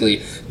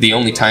basically, the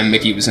only time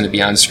Mickey was going to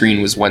be on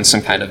screen was when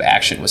some kind of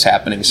action was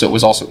happening, so it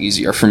was also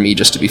easier for me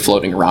just to be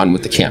floating around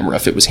with the camera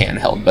if it was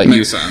handheld. But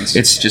Makes sense.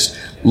 It's just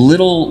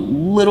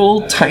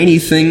little tiny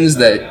things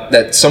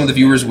that some of the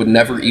viewers would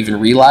never even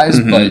realize,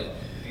 but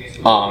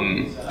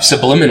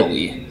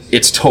subliminally,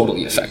 it's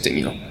totally affecting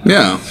you.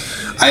 Yeah.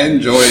 I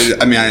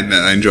admit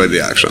I enjoyed the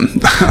action.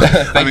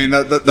 I mean,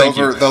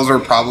 those are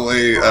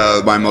probably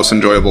my most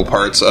enjoyable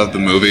parts of the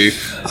movie,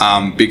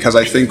 because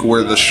I think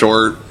where the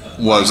short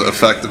was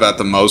effective at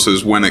the most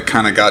is when it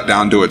kind of got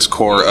down to its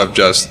core of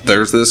just,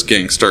 there's this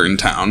gangster in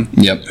town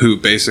who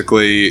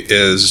basically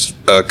is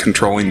a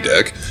controlling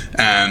dick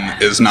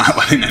and is not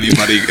letting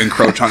anybody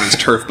encroach on his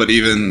turf, but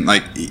even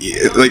like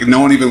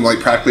no one even like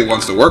practically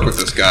wants to work with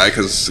this guy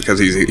because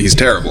he's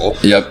terrible.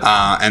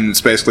 And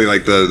it's basically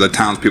like the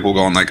townspeople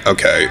going like,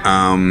 okay,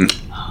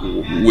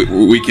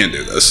 we can't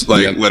do this,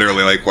 like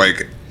literally like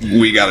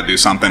we got to do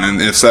something,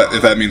 and if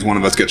that means one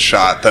of us gets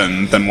shot,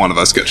 then one of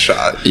us gets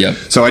shot.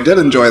 So I did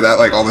enjoy that.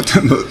 Like all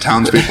the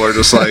townspeople are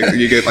just like,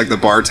 you get like the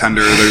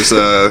bartender. There's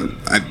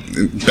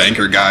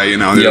banker guy, you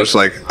know, they're just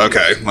like,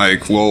 okay,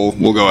 like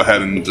we'll go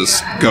ahead and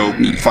just go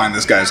find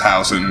this guy's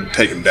house and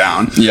take him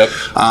down. Yep.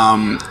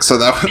 So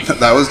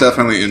that was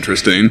definitely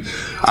interesting.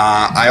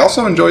 I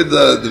also enjoyed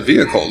the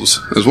vehicles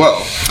as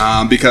well,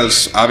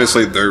 because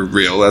obviously they're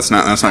real. That's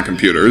not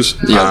computers.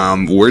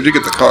 Yep. Where'd you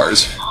get the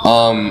cars?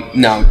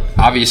 Now,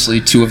 obviously,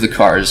 2 of the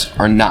cars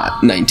are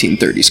not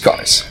 1930s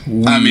cars.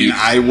 I mean,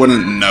 I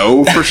wouldn't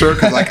know for sure,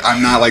 because like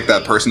I'm not like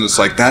that person that's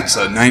like, that's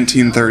a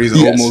 1930s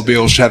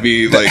Oldsmobile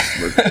Chevy. Like,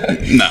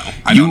 no,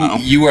 I don't know.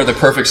 You are the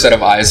perfect set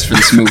of eyes for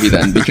this movie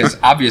then, because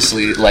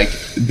obviously, like,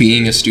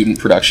 being a student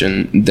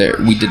production,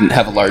 we didn't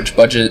have a large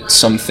budget.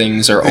 Some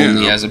things are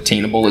only as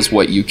obtainable as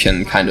what you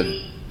can kind of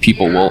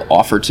people will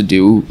offer to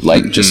do,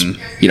 like just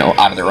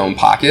out of their own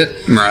pocket.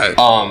 Right.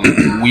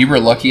 We were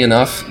lucky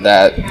enough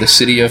that the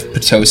city of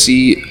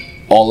Potosi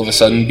all of a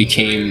sudden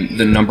became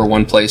the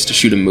 #1 place to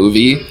shoot a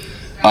movie,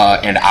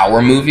 and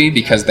our movie,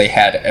 because they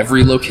had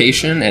every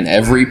location and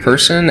every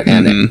person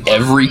and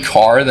every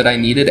car that I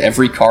needed.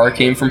 Every car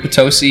came from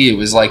Potosi. It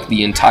was like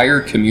the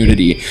entire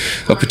community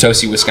of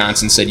Potosi,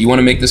 Wisconsin said, "You want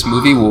to make this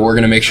movie? Well, we're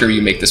going to make sure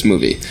you make this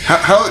movie."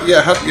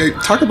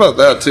 Talk about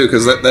that too,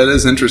 because that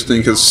is interesting,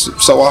 because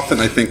so often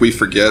I think we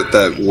forget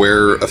that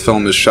where a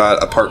film is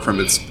shot, apart from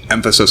its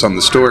emphasis on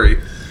the story,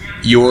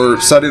 you're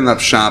setting up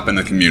shop in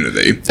a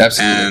community.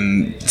 Absolutely.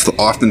 And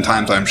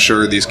oftentimes I'm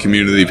sure these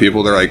community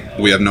people, they're like,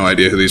 we have no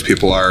idea who these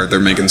people are.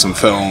 They're making some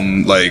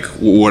film. Like,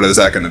 what is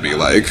that going to be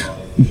like?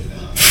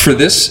 For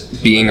this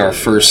being our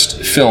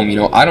first film,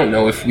 I don't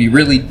know if we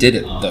really did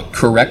it the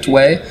correct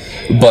way,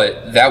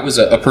 but that was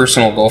a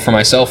personal goal for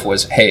myself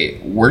was,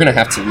 hey, we're going to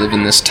have to live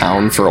in this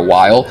town for a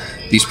while.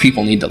 These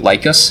people need to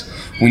like us.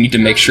 We need to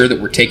make sure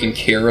that we're taking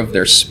care of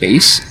their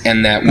space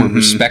and that we're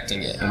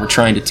respecting it. And we're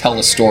trying to tell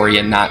a story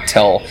and not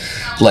tell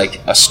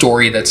like a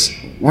story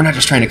we're not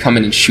just trying to come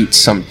in and shoot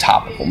some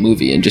topical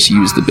movie and just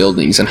use the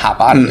buildings and hop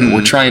out of it.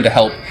 We're trying to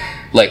help,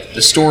 like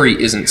the story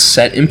isn't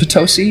set in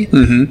Potosi,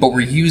 but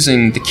we're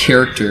using the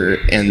character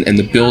and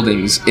the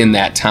buildings in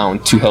that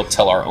town to help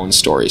tell our own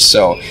stories.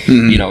 So,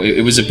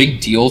 it was a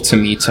big deal to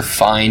me to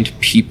find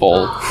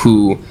people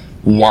who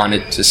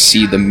wanted to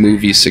see the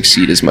movie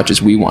succeed as much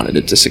as we wanted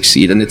it to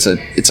succeed. And it's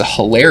a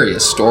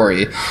hilarious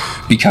story,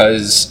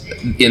 because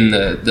in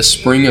the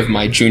spring of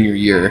my junior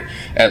year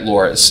at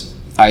Loras,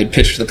 I had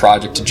pitched the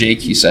project to Jake.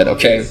 He said,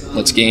 okay,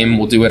 let's game,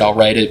 we'll do it, I'll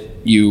write it,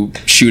 you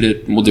shoot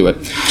it, and we'll do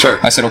it. Sure.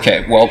 I said,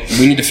 okay, well,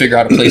 we need to figure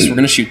out a place we're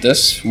going to shoot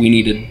this. We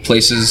needed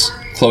places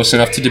close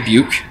enough to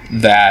Dubuque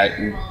that,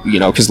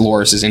 because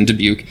Loras is in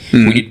Dubuque,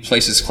 we needed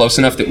places close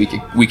enough that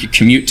we could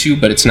commute to,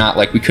 but it's not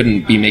like we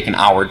couldn't be making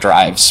hour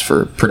drives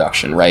for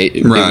production, right?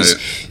 It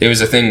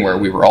was a thing where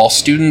we were all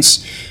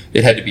students.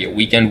 It had to be a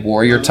weekend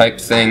warrior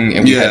type thing,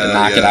 and we had to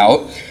knock it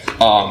out.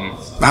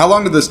 How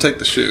long did this take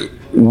to shoot?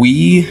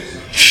 We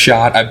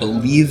shot, I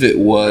believe it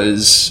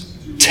was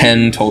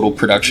 10 total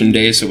production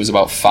days, so it was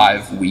about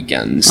 5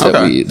 weekends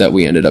that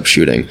we ended up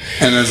shooting.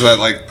 And is that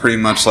like pretty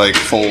much like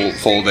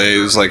full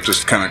days, like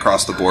just kind of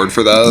across the board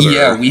for that?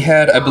 Yeah,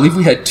 I believe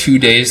we had 2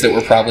 days that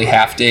were probably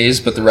half days,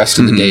 but the rest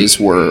of the days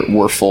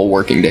were full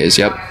working days.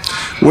 Yep.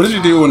 What did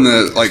you do when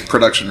the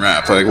production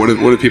wrapped? Like, what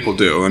did people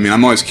do? I mean,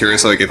 I'm always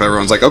curious. Like, if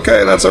everyone's like,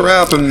 okay, that's a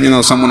wrap,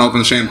 and someone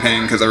opens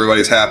champagne because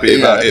everybody's happy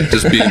about it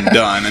just being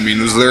done. I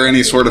mean, was there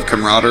any sort of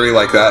camaraderie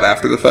like that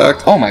after the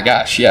fact? Oh my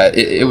gosh, yeah,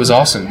 it was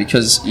awesome,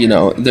 because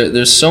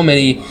there's so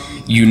many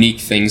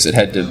unique things that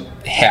had to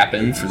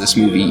happen for this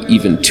movie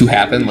even to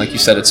happen. Like you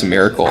said, it's a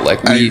miracle.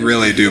 Like I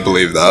really do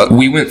believe that.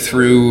 We went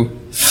through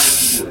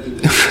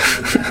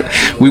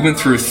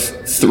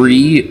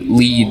 3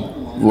 lead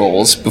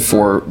roles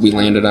before we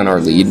landed on our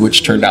lead,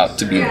 which turned out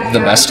to be the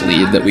best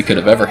lead that we could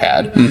have ever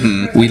had.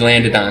 We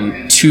landed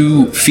on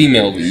 2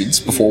 female leads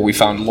before we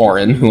found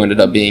Lauren, who ended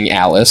up being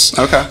Alice.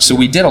 Okay. So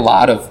we did a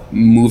lot of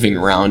moving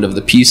around of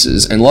the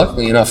pieces, and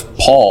luckily enough,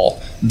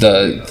 Paul,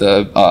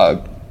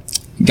 the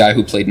guy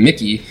who played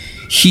Mickey,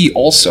 he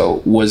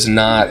also was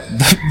not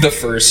the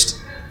first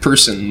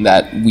person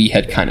that we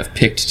had kind of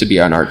picked to be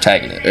our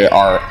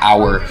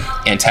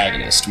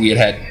antagonist. We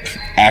had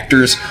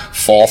actors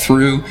fall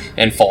through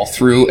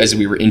as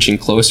we were inching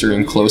closer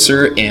and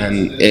closer,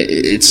 and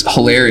it's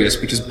hilarious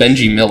because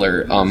Benji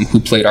Miller, who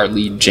played our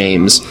lead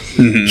James,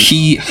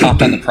 he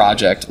hopped on the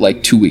project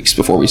like 2 weeks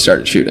before we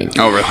started shooting.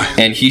 Oh,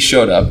 really? And he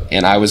showed up,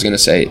 and I was going to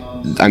say,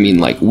 I mean,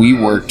 like, we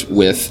worked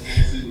with...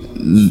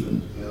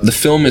 The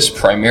film is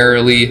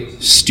primarily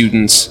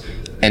students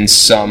and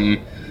some,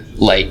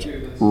 like,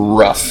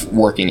 rough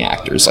working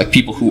actors, like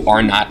people who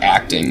are not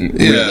acting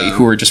really,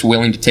 who are just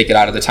willing to take it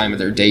out of the time of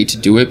their day to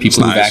do it,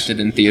 people who've acted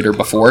in theater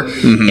before.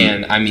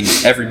 And I mean,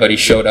 everybody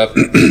showed up.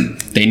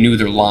 They knew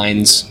their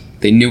lines,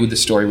 they knew the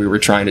story we were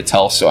trying to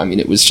tell. So I mean,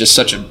 it was just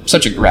such a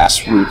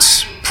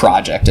grassroots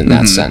project in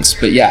that sense.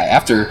 But yeah,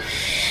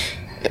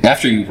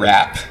 after you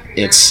wrap,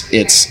 it's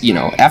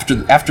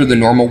after the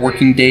normal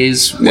working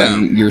days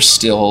when you're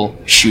still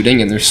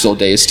shooting and there's still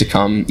days to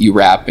come, you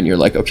wrap and you're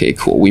like, okay,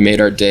 cool, we made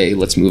our day,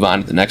 let's move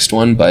on to the next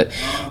one. But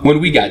when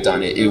we got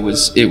done, it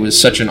was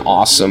such an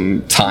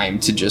awesome time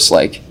to just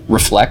like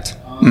reflect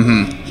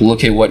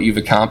look at what you've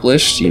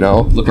accomplished,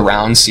 look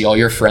around, see all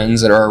your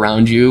friends that are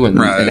around you, and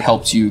it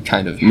helps you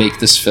kind of make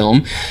this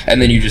film.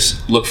 And then you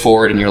just look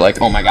forward and you're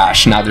like, oh my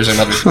gosh, now there's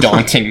another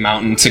daunting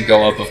mountain to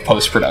go up of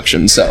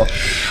post-production. So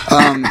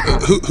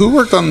who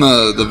worked on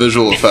the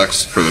visual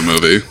effects for the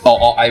movie?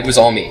 It was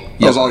all me.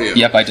 It was all you?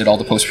 Yep, I did all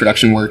the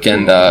post-production work,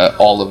 and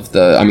all of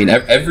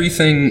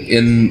everything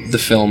in the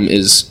film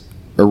is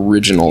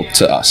original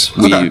to us.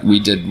 We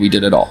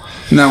did it all.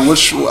 Now,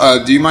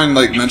 do you mind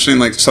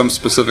mentioning some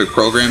specific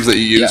programs that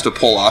you used to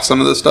pull off some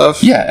of this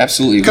stuff? Yeah,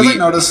 absolutely. Because I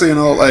noticed,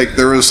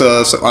 there was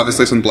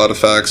obviously some blood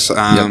effects.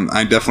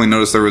 I definitely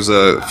noticed there was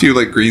a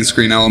few green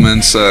screen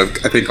elements. I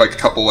think a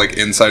couple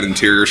inside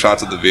interior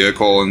shots of the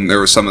vehicle, and there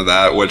was some of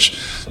that, which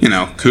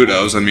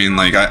kudos. I mean,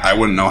 I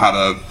wouldn't know how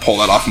to pull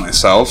that off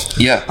myself.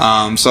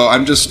 Yeah. So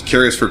I'm just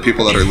curious for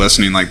people that are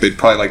listening. They'd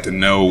probably like to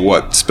know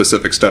what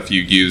specific stuff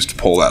you used to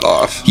pull that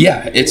off.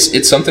 Yeah,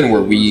 it's something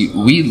where we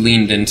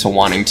leaned into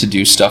wanting to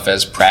do stuff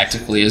as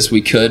practically as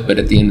we could, but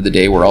at the end of the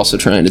day, we're also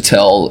trying to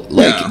tell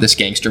this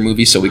gangster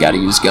movie, so we got to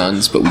use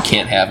guns, but we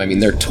can't have.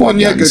 They're toy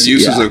guns. Good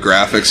uses of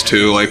graphics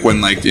too.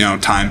 When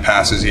time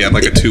passes, you have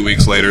a 2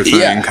 weeks later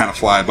thing kind of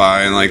fly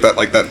by, and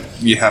that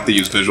you have to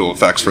use visual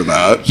effects for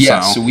that.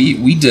 Yeah, so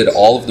we did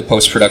all of the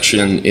post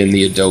production in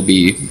the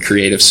Adobe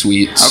Creative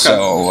Suite. Okay.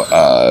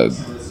 So.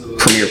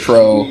 Premiere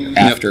Pro,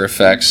 After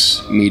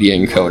Effects, Media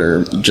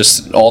Encoder,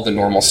 just all the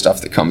normal stuff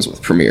that comes with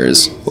Premiere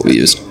is what we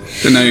used.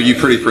 And are you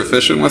pretty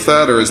proficient with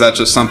that, or is that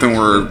just something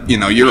where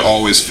you're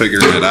always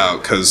figuring it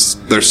out because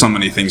there's so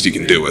many things you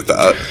can do with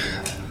that?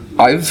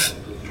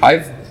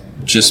 I've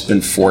just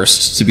been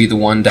forced to be the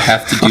one to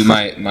have to do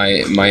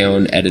my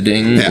own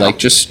editing,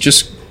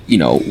 just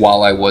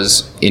while I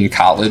was in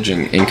college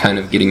and kind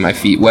of getting my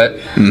feet wet.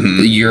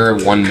 You're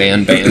a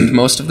one-man band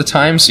most of the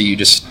time, so I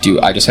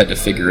just had to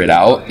figure it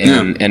out,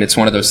 and it's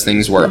one of those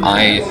things where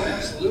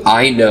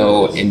I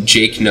know and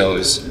Jake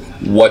knows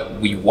what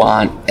we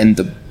want and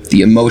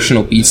the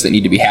emotional beats that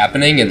need to be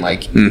happening, and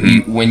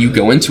when you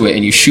go into it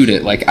and you shoot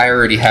it, I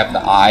already have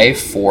the eye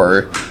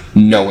for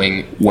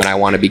knowing when I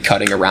want to be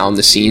cutting around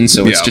the scene,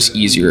 so it's just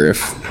easier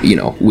if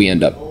we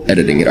end up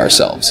editing it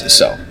ourselves.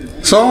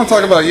 So I want to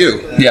talk about you.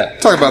 Yeah.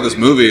 Talk about this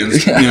movie and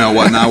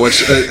whatnot,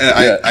 which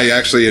I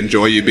actually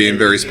enjoy you being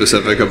very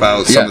specific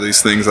about some of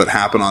these things that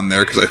happen on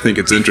there because I think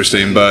it's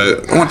interesting.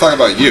 But I want to talk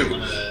about you.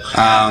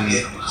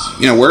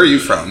 Where are you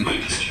from?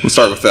 We'll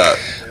start with that.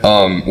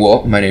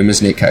 Well, my name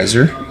is Nate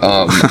Kaiser.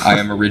 I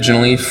am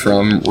originally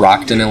from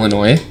Rockton,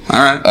 Illinois. All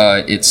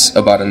right. It's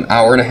about an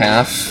hour and a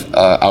half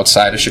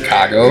outside of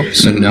Chicago.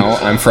 So no,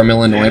 I'm from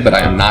Illinois, but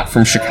I am not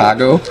from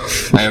Chicago.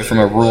 I am from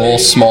a rural,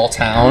 small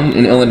town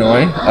in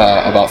Illinois,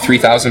 about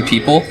 3,000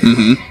 people.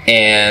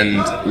 And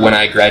when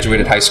I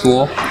graduated high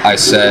school, I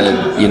said,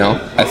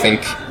 I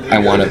think I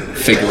want to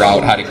figure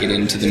out how to get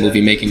into the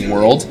movie making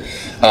world.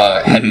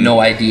 Had no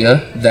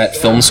idea that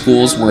film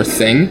schools were a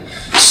thing,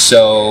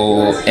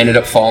 so ended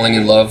up falling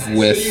in love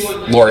with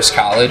Loras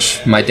College.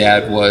 My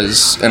dad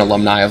was an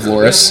alumni of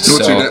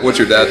Loras. What's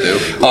your dad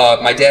do?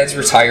 My dad's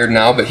retired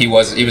now, but he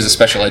was a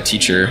special ed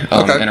teacher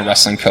and a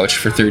wrestling coach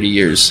for 30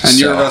 years. And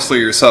you're a wrestler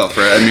yourself,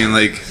 right?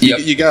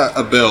 You got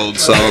a build,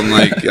 so I'm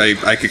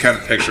I could kind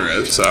of picture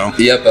it. So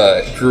yep,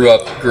 grew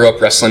up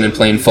wrestling and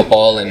playing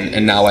football,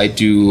 and now I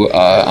do.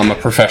 I'm a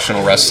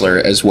professional wrestler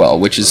as well,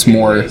 which is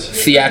more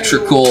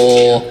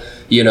theatrical.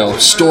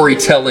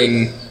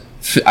 Storytelling.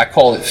 I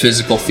call it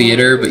physical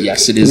theater, but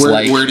yes, it is.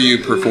 Where do you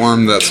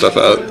perform that stuff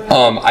at?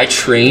 I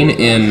train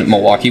in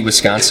Milwaukee,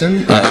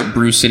 Wisconsin, at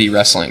Brew City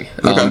Wrestling.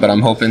 But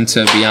I'm hoping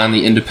to be on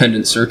the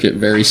independent circuit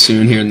very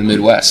soon here in the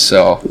Midwest.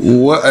 So,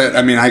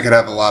 I could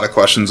have a lot of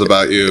questions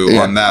about you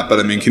on that,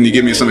 but can you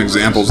give me some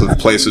examples of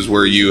places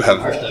where you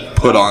have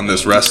put on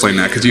this wrestling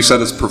act? Because you said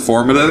it's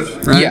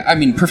performative, right?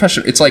 Yeah,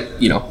 professional. It's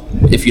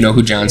if you know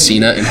who John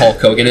Cena and Hulk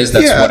Hogan is,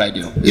 that's what I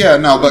do. Yeah,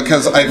 no,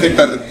 because I think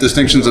that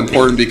distinction is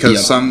important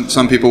because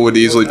some people would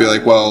easily be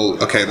like, well,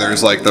 okay,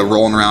 there's the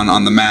rolling around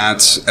on the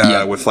mats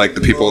with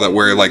the people that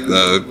wear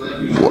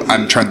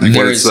I'm trying to think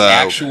what it's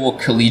actual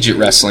collegiate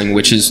wrestling,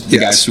 which is the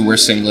guys who wear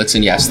singlets,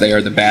 and yes, they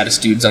are the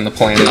baddest dudes on the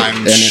planet.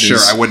 I'm sure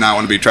I would not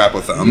want to be trapped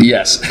with them.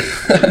 Yes.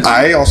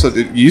 I also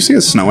did. You see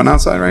it snowing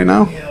outside right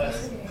now?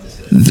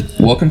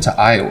 Welcome to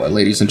Iowa,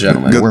 ladies and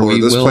gentlemen. Good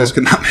Lord, this place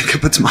could not make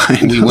up its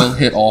mind. We will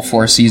hit all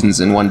 4 seasons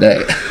in one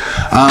day.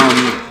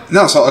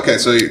 No, so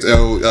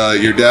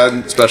your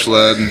dad, special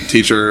ed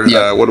teacher.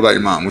 Yep. What about your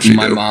mom? What she do?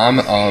 My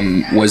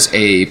mom was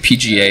a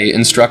PGA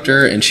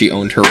instructor, and she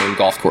owned her own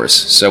golf course.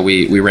 So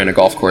we ran a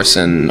golf course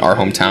in our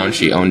hometown.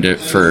 She owned it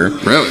for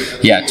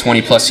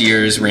 20 plus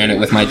years. Ran it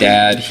with my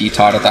dad. He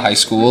taught at the high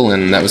school,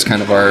 and that was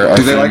kind of our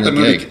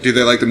family gig. Do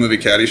they like the movie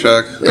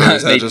Caddyshack? Or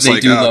is that they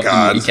do love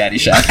the movie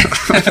Caddyshack.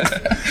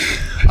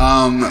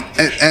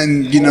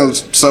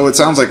 So it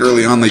sounds like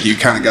early on, you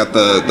kind of got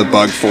the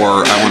bug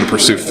for I want to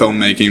pursue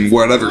filmmaking,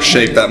 whatever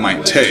shape that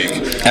might take.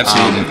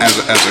 Absolutely.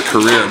 As a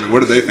career. What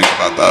do they think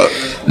about that?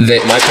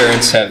 My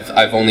parents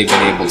I've only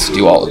been able to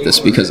do all of this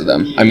because of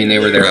them. They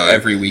were there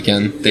every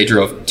weekend. They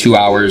drove 2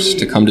 hours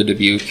to come to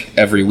Dubuque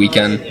every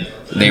weekend.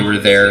 They were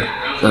there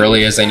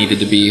early as I needed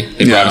to be.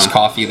 They brought us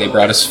coffee. They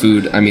brought us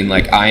food. I mean,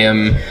 like, I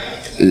am,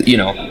 you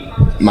know,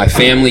 my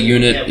family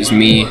unit is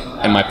me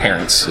and my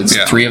parents. It's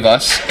three of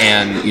us,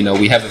 and, you know,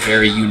 we have a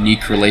very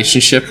unique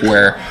relationship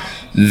where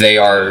they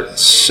are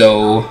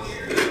so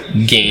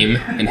game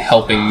in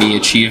helping me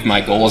achieve my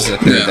goals that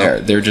they're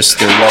there. They're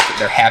welcome.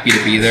 They're happy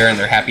to be there, and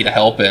they're happy to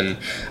help, and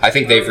I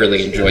think they've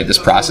really enjoyed this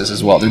process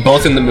as well. They're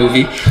both in the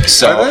movie.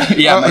 So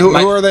yeah,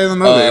 who are they in the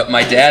movie?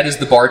 My dad is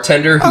the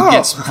bartender who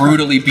gets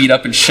brutally beat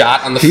up and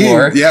shot on the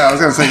floor. Yeah, I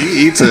was gonna say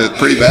he eats it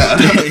pretty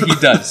bad.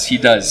 He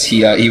does.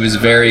 He was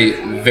very,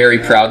 very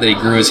proud that he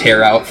grew his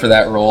hair out for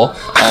that role.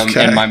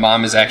 And my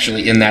mom is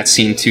actually in that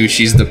scene too.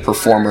 She's the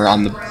performer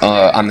on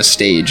the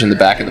stage in the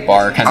back of the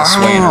bar, kind of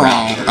swaying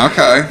around.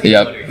 Okay.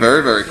 Yep.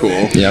 Very, very cool.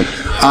 Yep.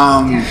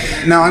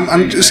 Now,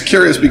 I'm just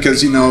curious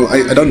because, you know,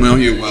 I don't know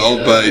you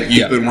well, but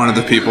you've been one of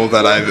the people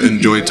that I've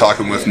enjoyed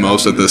talking with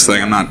most of this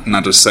thing. I'm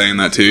not just saying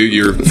that to you.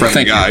 You're a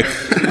friendly guy.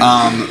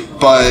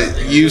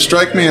 But you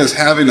strike me as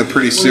having a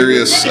pretty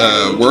serious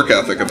work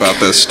ethic about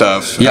this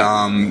stuff.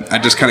 I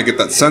just kind of get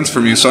that sense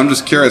from you. So I'm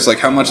just curious, like,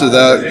 how much of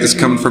that is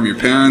coming from your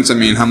parents? I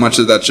mean, how much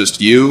of that's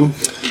just you?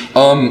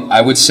 I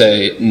would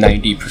say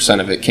 90%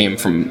 of it came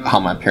from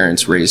how my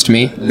parents raised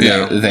me.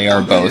 They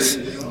are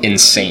both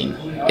insane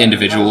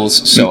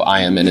individuals, so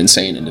I am an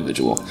insane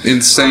individual.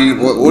 Insane?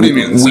 What do you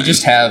mean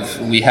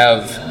insane? We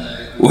have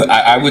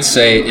I would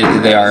say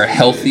they are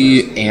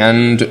healthy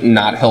and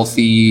not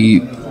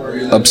healthy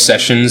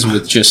obsessions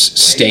with just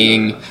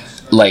staying,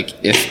 like,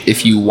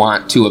 if you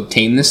want to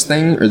obtain this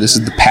thing, or this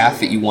is the path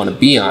that you want to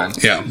be on,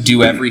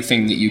 do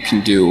everything that you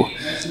can do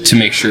to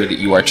make sure that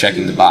you are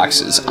checking the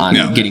boxes on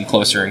getting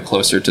closer and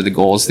closer to the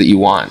goals that you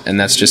want. And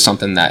that's just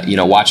something that, you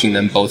know, watching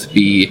them both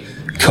be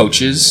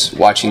coaches,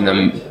 watching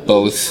them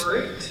both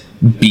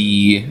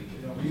be,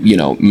 you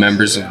know,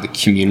 members of the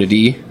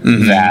community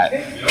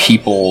that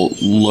people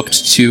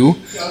looked to,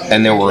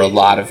 and there were a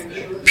lot of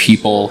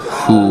people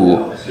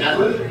who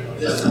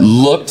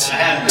looked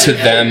to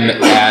them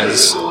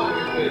as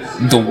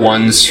the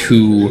ones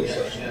who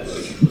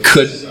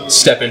could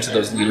step into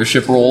those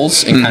leadership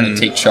roles and kind of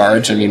take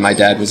charge. I mean, my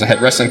dad was a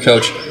head wrestling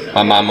coach.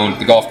 My mom owned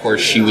the golf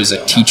course. She was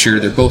a teacher.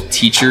 They're both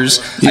teachers.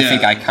 I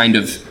think I kind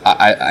of,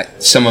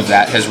 some of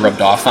that has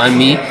rubbed off on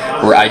me,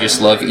 where I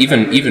just love,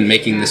 even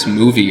making this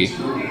movie,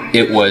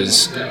 it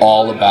was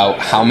all about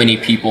how many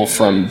people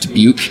from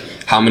Dubuque,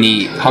 how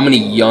many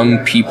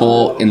young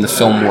people in the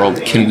film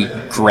world can we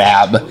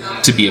grab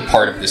to be a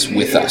part of this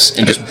with us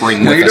and just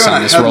bring with us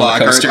on this roller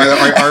coaster.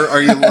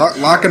 Are you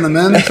locking them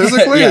in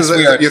physically? Yes,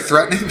 we are. You're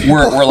threatening people?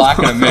 We're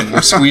locking them in.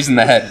 We're squeezing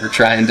the head. We're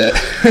trying to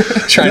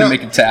to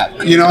make them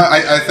tap. You know,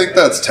 I think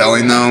that's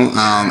telling though,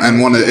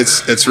 and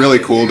it's really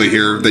cool to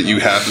hear that you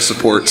have the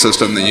support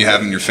system that you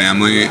have in your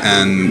family,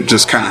 and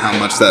just kind of how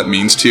much that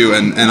means to you.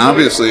 And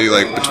obviously,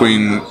 like,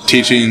 between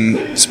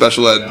teaching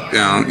special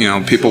ed, you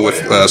know, people with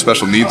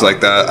special needs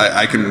like that,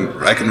 I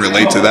can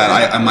relate to that.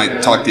 I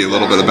might talk to you a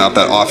little bit about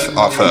that off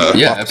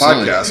the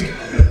podcast.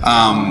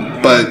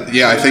 But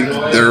yeah, I think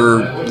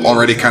they're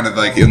already kind of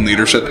like in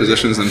leadership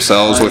positions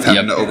themselves with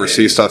having to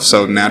oversee stuff.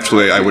 So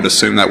naturally, I would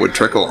assume that would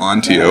trickle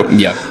onto you.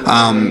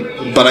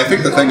 But I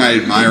think the thing I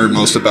admire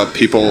most about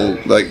people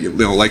like, you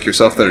know, like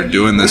yourself that are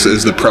doing this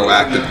is the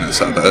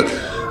proactiveness of it.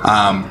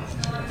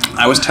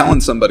 I was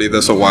telling somebody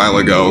this a while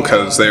ago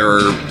because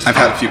I've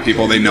had a few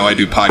people, they know I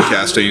do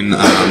podcasting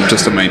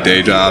just in my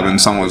day job, and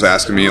someone was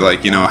asking me,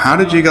 like, you know, how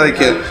did you like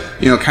get,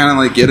 you know, kind of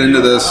like get into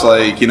this,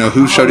 like, you know,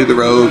 who showed you the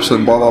ropes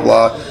and blah, blah,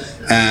 blah.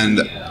 And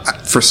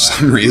for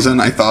some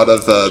reason I thought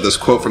of this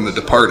quote from The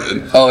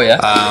Departed. Oh,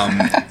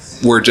 yeah?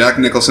 Where Jack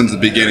Nicholson's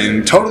at the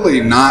beginning,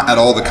 totally not at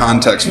all the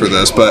context for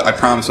this, but I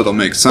promise it'll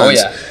make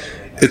sense. Oh, yeah.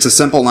 It's a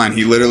simple line.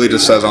 He literally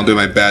just says, I'll do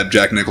my bad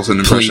Jack Nicholson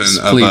impression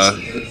of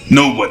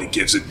nobody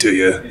gives it to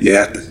you. You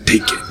have to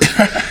take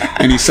it.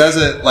 And he says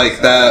it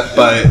like that,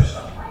 but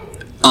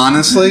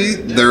honestly,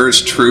 there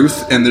is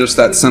truth in just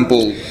that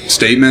simple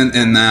statement,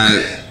 in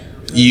that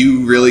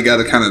you really got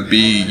to kind of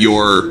be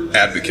your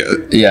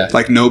advocate. Yeah.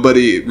 Like,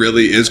 nobody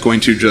really is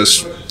going to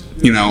just,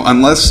 you know,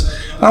 unless,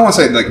 I don't want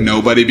to say like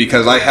nobody,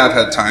 because I have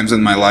had times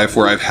in my life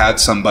where I've had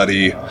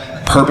somebody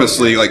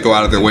purposely like go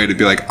out of their way to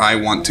be like, I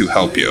want to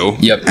help you.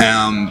 Yep.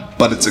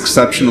 But it's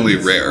exceptionally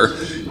rare,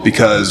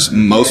 because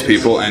most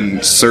people,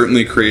 and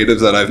certainly creatives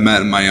that I've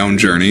met in my own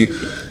journey,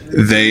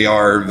 they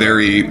are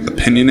very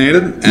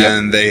opinionated,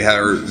 and they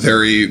are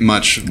very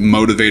much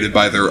motivated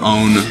by their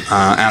own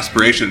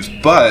aspirations.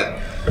 But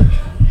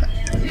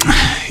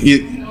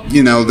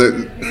you know,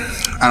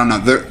 I don't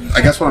know.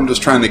 I guess what I'm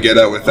just trying to get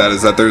at with that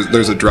is that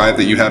there's a drive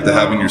that you have to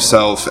have in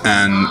yourself,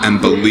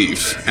 and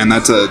belief, and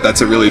that's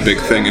a really big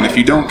thing. And if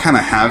you don't kind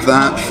of have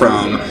that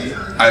from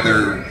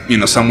either, you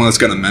know, someone that's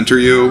going to mentor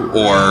you,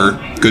 or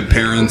good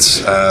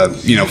parents,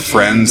 you know,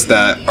 friends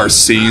that are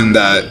seeing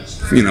that,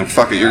 you know,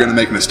 fuck it, you're going to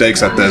make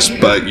mistakes at this,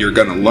 but you're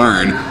going to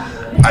learn.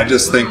 I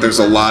just think there's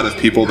a lot of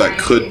people that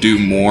could do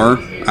more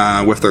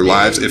with their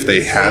lives if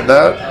they had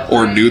that,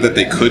 or knew that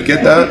they could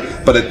get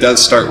that. But it does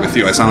start with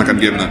you. I sound like I'm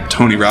giving a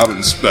Tony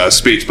Robbins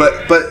speech, but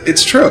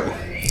it's true.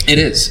 It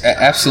is,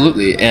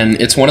 absolutely. And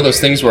it's one of those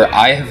things where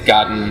I have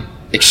gotten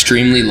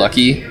extremely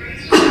lucky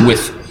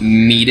with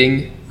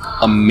meeting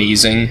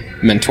amazing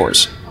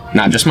mentors.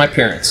 Not just my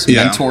parents,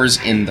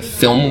 mentors in the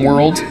film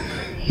world,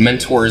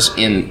 mentors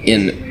in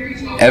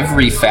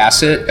every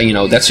facet. You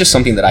know, that's just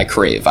something that I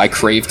crave. I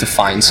crave to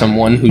find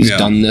someone who's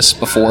done this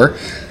before.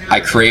 I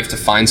crave to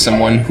find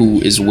someone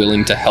who is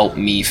willing to help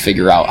me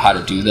figure out how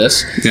to do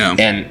this. Yeah.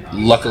 And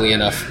luckily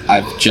enough,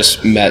 I've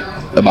just met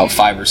about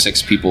 5 or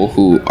 6 people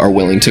who are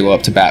willing to go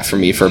up to bat for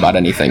me for about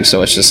anything.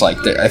 So it's just like,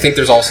 I think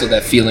there's also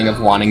that feeling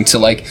of wanting to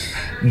like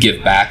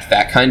give back,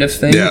 that kind of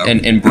thing,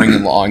 and bring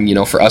along, you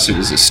know, for us it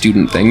was a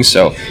student thing.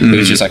 So it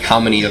was just like, how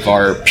many of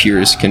our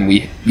peers can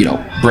we, you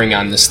know, bring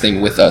on this thing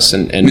with us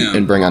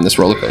and bring on this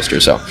roller coaster.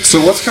 So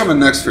what's coming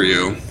next for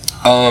you?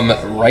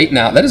 Right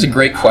now, that is a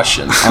great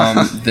question.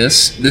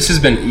 This has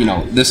been, you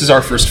know, this is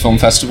our first film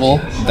festival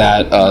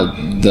that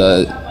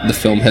the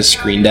film has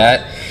screened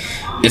at.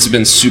 It's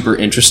been super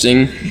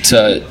interesting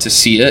to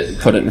see it,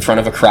 put it in front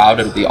of a crowd.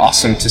 It'll be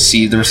awesome to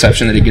see the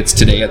reception that it gets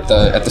today at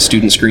the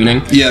student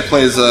screening. Yeah, it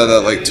plays at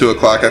like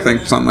 2:00, I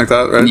think, something like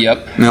that, right?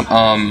 Yep.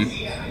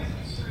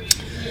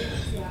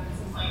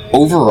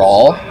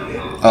 Overall,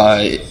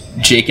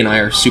 Jake and I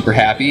are super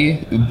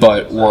happy,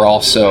 but we're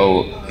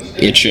also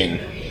itching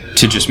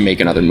to just make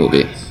another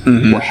movie.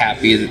 We're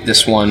happy that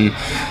this one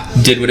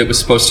did what it was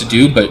supposed to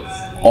do, but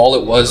all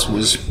it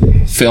was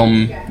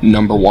film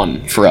number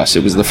 1 for us.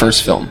 It was the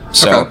first film.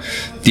 So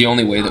the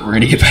only way that we're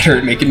going to get better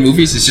at making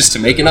movies is just to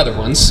make another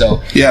one.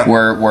 So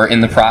we're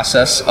in the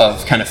process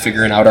of kind of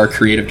figuring out our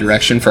creative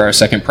direction for our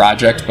second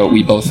project, but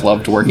we both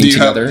loved working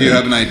together. Do you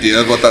have an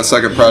idea of what that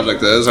second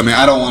project is? I mean,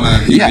 I don't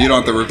want to, you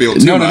don't have to reveal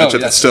too much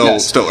if it's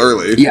still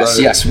early.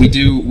 Yes, we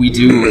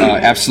do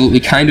absolutely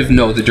kind of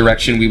know the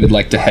direction we would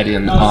like to head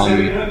in.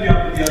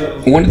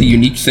 One of the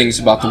unique things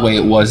about the way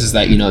it was is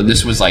that, you know,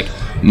 this was like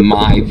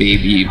my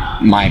baby,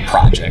 my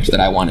project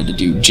that I wanted to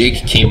do.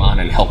 Jake came on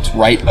and helped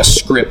write a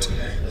script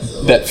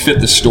that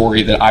fit the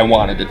story that I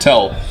wanted to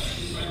tell.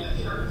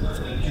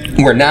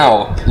 Where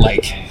now,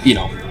 like, you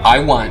know, I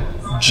want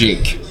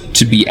Jake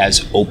to be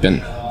as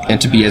open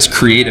and to be as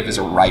creative as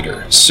a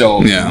writer.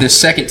 So this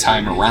second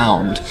time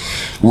around,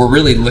 we're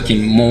really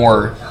looking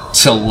more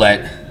to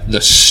let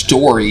the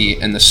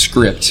story and the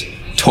script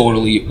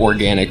totally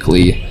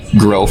organically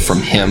grow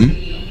from him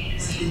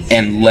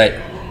and let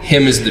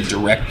him as the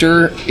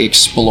director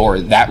explore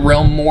that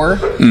realm more,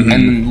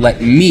 and let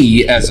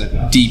me as a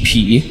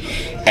DP,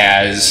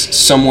 as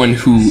someone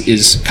who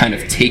is kind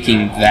of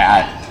taking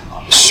that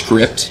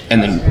script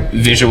and then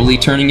visually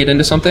turning it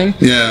into something.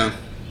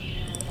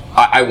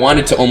 I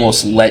wanted to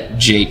almost let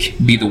Jake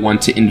be the one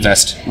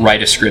to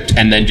write a script,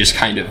 and then just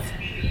kind of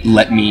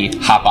let me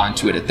hop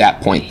onto it at that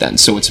point then.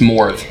 So it's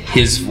more of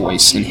his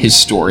voice and his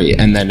story,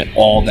 and then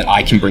all that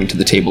I can bring to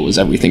the table is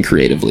everything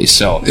creatively.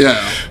 So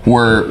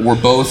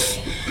we're both...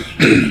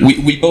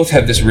 We both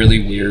have this really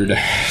weird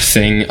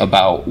thing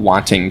about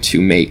wanting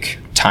to make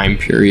time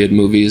period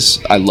movies.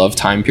 I love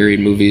time period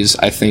movies.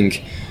 I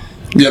think...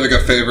 You have like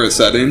a favorite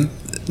setting?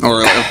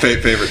 Or a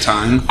favorite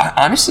time?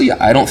 Honestly,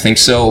 I don't think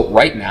so.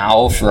 Right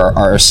now, for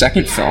our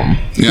second film,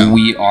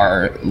 we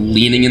are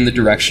leaning in the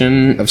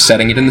direction of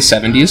setting it in the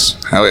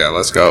 70s. Hell yeah,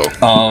 let's go.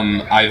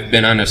 I've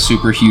been on a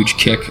super huge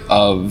kick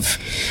of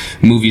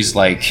movies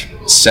like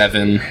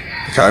Seven,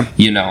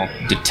 you know,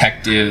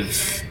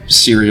 detective...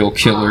 serial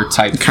killer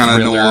type,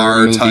 kind of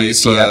noir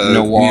movies. type,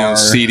 noir, you know,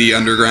 seedy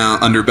underground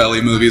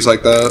underbelly movies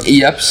like that.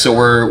 Yep. So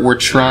we're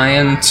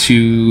trying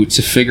to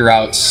figure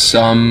out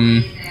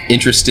some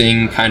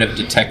interesting kind of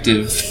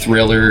detective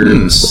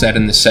thriller set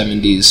in the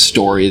 70s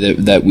story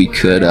that we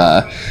could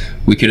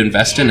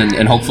invest in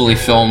and hopefully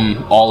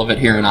film all of it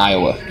here in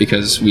Iowa,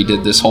 because we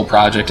did this whole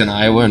project in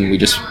Iowa and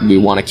we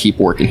want to keep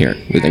working here.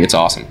 We think it's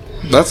awesome.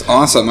 That's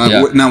awesome.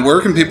 Now,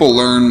 where can people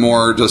learn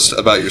more just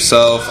about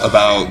yourself,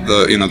 about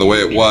the way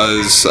it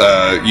was?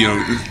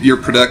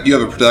 You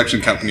have a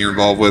production company you're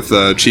involved with,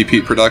 Cheap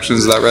Heat Productions.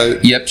 Is that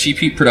right? Yep, Cheap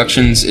Heat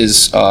Productions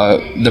is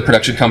the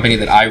production company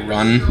that I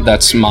run.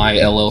 That's my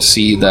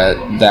LLC.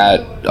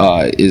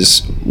 That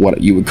is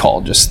what you would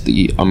call just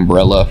the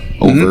umbrella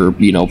over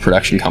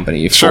production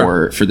company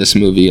for this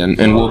movie,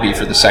 and will be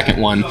for the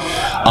second one.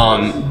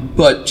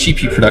 But Cheap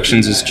Heat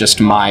Productions is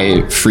just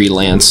my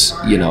freelance,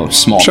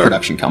 small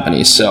production company.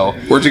 So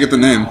where'd you get the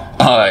name?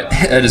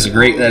 That is a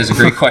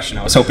great question.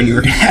 I was hoping you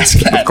were going to ask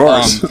that. Of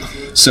course.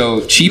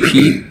 So Cheap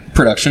Heat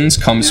Productions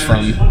comes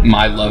from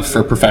my love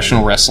for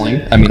professional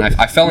wrestling. I mean,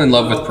 I fell in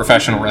love with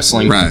professional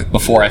wrestling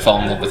before I fell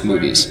in love with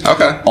movies.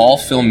 Okay. All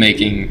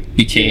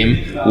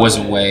filmmaking was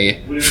a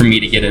way for me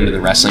to get into the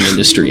wrestling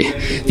industry.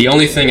 The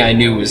only thing I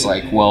knew was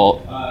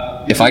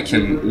if I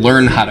can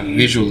learn how to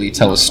visually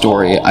tell a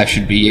story, I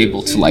should be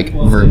able to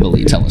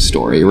verbally tell a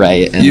story,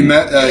 right? And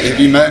have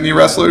you met any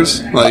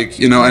wrestlers?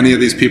 Any of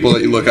these people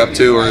that you look up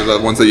to, or the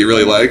ones that you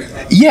really like?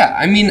 Yeah,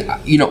 I mean,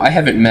 I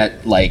haven't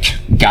met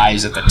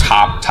guys at the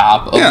top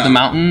of the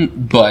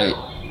mountain, but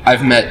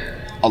I've met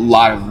a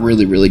lot of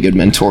really, really good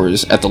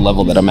mentors at the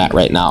level that I'm at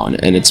right now,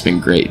 and it's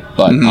been great.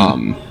 But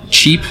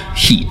Cheap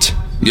Heat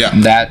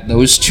Yeah.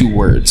 Those two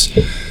words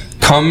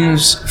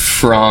comes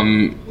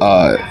from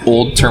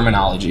old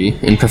terminology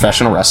in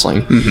professional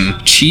wrestling.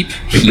 Cheap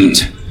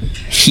heat.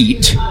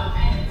 Heat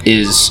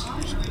is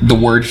the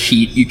word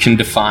heat you can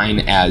define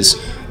as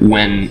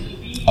when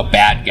a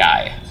bad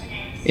guy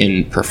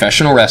in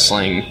professional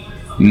wrestling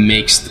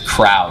makes the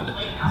crowd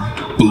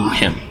boo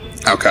him.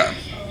 Okay.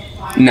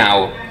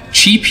 Now,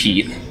 cheap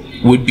heat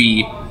would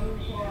be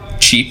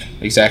cheap,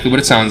 exactly what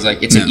it sounds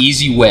like. It's an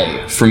easy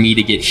way for me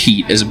to get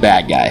heat as a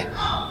bad guy.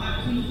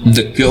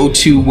 The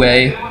go-to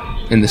way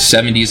in the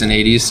 70s and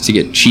 80s to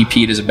get cheap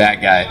heat as a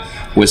bad guy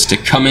was to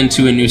come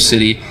into a new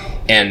city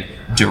and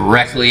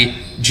directly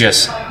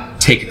just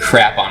take a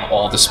crap on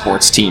all the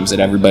sports teams that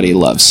everybody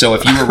loves. So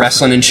if you were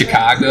wrestling in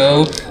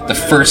Chicago, the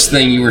first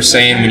thing you were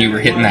saying when you were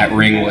hitting that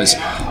ring was,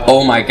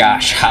 oh my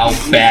gosh, how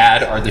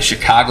bad are the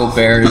Chicago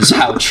Bears?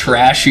 How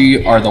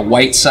trashy are the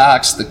White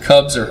Sox? The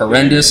Cubs are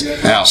horrendous.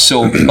 Yeah.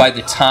 So by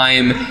the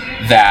time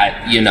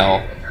that,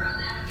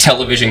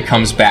 television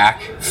comes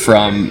back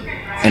from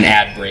an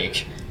ad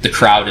break, the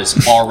crowd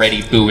is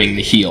already booing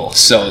the heel.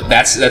 So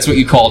that's what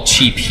you call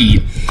cheap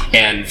heat.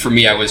 And for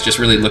me, I was just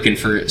really looking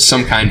for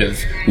some kind of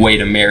way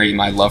to marry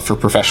my love for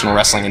professional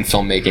wrestling and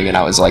filmmaking. And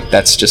I was like,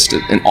 that's just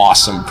an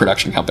awesome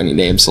production company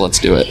name, so let's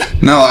do it.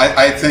 No,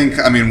 I think,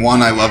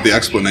 one, I love the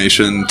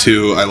explanation.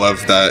 Two, I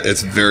love that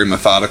it's very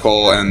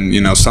methodical. And,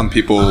 some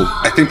people,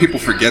 I think people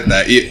forget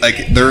that.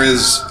 There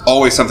is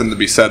always something to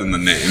be said in the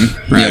name,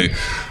 right? Yep.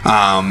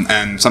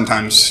 And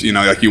sometimes,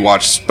 you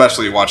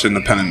watch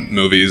independent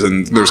movies,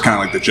 and there's kind of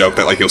like the joke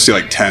that you'll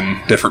see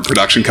 10 different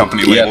production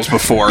company labels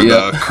before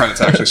the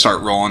credits actually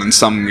start rolling, and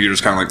some you're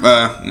just kind of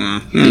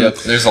like, Yep,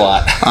 there's a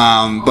lot.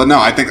 But no,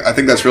 I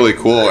think that's really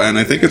cool, and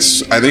I think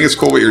it's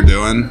cool what you're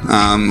doing.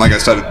 Like I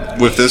said,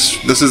 with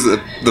this is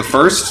the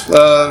first,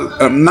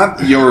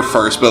 not your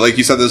first, but like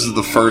you said, this is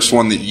the first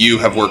one that you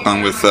have worked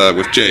on with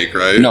Jake,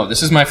 right? No,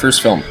 this is my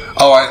first film.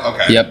 Oh,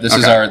 okay. Yep,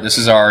 this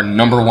is our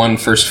number one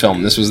first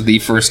film. This was the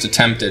first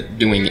attempt at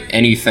doing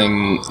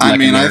anything like a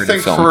narrative I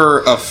think film.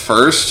 for a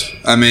first,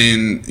 no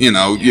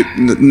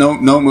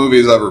movie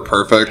is ever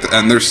perfect,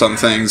 and there's some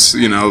things,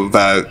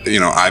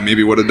 that, I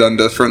maybe would have done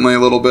differently a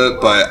little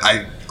bit, but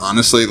I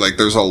honestly,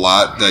 there's a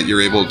lot that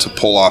you're able to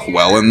pull off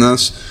well in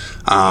this.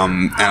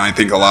 And I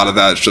think a lot of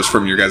that is just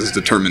from your guys'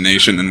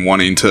 determination and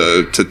wanting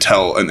to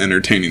tell an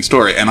entertaining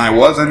story. And I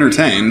was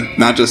entertained,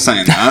 not just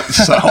saying that.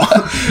 So,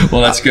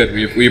 well, that's good.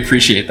 We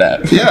appreciate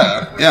that.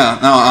 Yeah.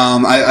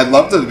 No, I'd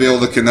love to be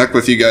able to connect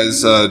with you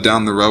guys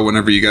down the road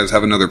whenever you guys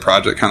have another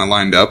project kind of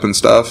lined up and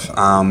stuff.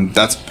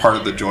 That's part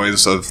of the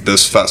joys of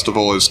this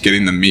festival, is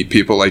getting to meet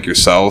people like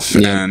yourself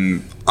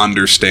and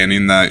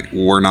understanding that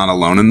we're not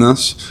alone in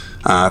this.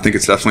 I think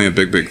it's definitely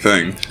a big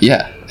thing.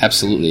 Yeah,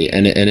 absolutely.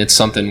 And it's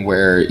something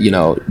where,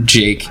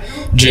 Jake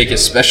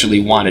especially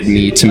wanted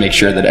me to make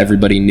sure that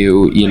everybody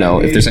knew,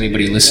 if there's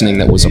anybody listening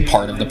that was a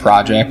part of the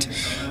project,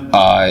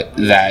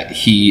 that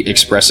he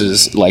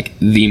expresses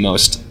the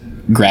most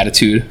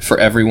gratitude for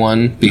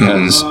everyone,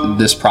 because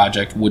this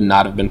project would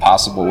not have been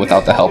possible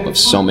without the help of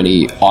so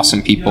many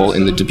awesome people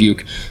in the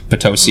Dubuque,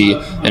 Potosi,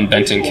 and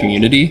Benton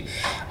community.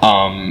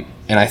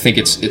 And I think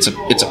it's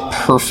a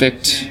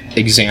perfect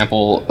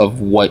example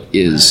of what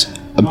is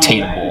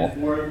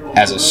obtainable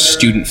as a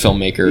student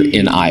filmmaker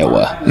in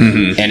Iowa.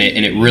 And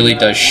it really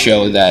does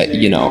show that,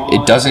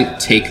 it doesn't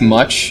take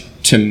much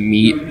to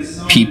meet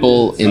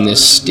people in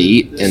this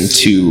state and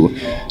to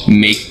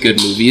make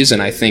good movies. And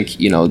I think,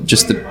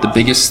 just the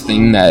biggest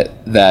thing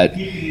that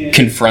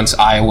confronts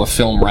Iowa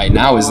film right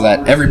now is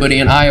that everybody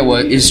in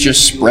Iowa is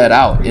just spread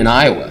out in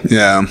Iowa.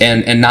 Yeah.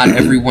 And not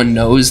everyone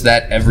knows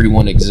that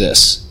everyone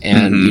exists.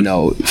 And,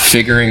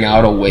 figuring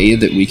out a way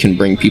that we can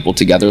bring people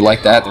together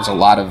like that. There's a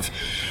lot of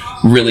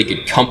really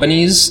good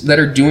companies that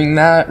are doing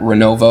that.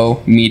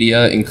 Renovo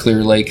Media in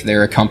Clear Lake,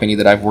 they're a company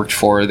that I've worked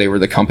for. They were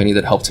the company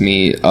that helped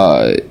me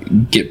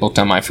get booked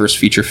on my first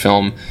feature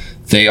film.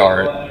 They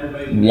are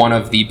one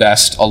of the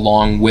best,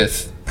 along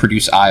with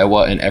Produce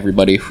Iowa and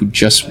everybody who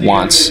just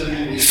wants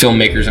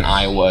filmmakers in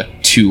Iowa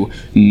to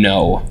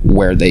know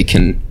where they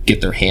can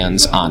get their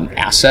hands on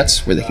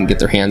assets, where they can get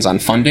their hands on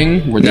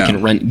funding, where they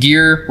can rent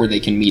gear, where they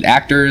can meet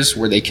actors,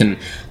 where they can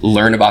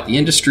learn about the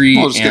industry.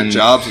 Well, just get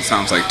jobs, it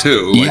sounds like,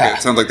 too.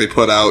 It sounds like they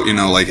put out,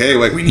 hey,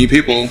 we need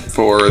people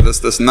for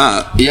this, and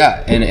that.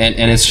 Yeah,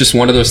 and it's just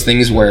one of those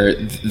things where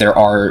there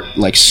are,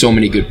 so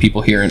many good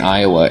people here in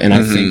Iowa, and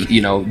I think,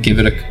 give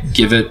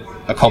it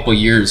a couple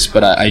years,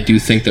 but I do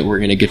think that we're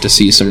going to get to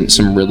see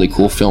some really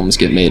cool films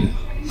get made.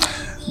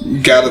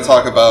 Got to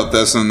talk about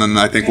this, and then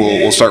I think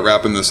we'll start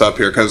wrapping this up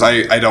here, because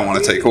I don't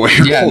want to take away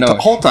your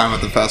whole time at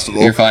the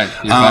festival. You're fine.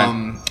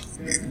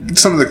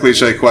 Some of the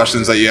cliche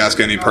questions that you ask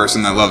any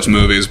person that loves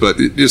movies, but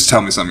just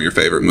tell me some of your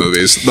favorite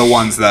movies, the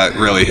ones that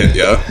really hit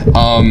you.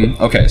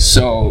 Okay,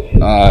 so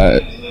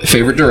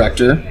favorite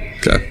director,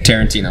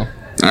 Tarantino,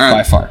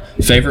 by far.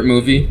 Favorite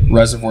movie,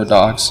 Reservoir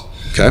Dogs.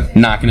 Okay.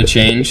 Not going to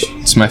change.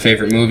 It's my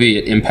favorite movie.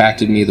 It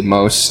impacted me the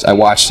most. I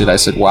watched it. I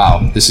said,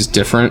 wow, this is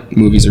different.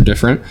 Movies are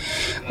different.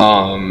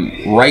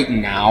 Right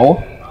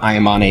now, I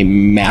am on a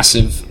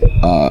massive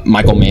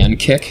Michael Mann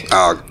kick.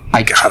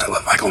 God, I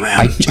love Michael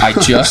Mann.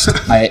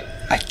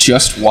 I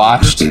just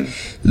watched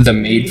the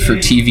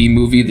made-for-TV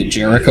movie, The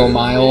Jericho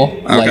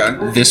Mile,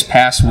 like this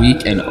past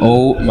week, and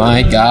oh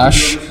my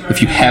gosh,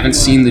 if you haven't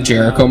seen The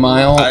Jericho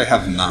Mile, I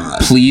have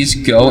not. Please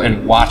go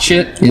and watch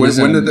it.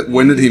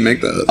 When did he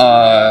make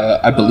that?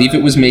 I believe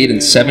it was made in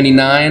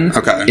 '79.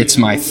 Okay. It's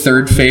my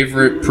third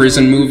favorite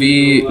prison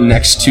movie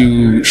next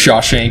to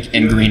Shawshank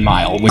and Green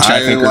Mile, which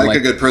I think are like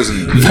a good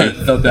prison movie.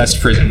 the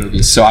best prison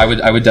movies. So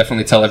I would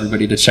definitely tell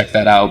everybody to check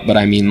that out. But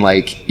I mean,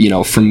 like, you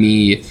know, for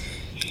me,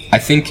 I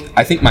think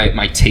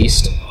my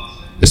taste,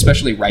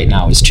 especially right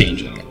now, is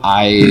changing.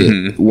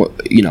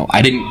 You know,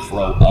 I didn't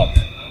grow up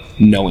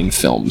knowing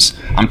films.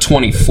 I'm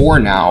 24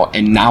 now,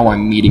 and now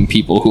I'm meeting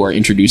people who are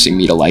introducing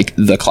me to like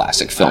the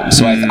classic films.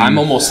 So I'm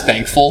almost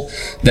thankful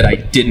that I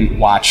didn't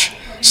watch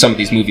some of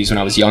these movies when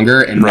I was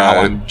younger, and now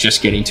I'm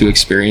just getting to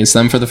experience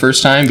them for the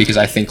first time, because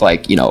I think,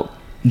 like, you know,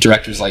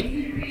 directors like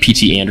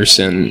P.T.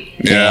 Anderson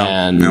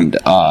and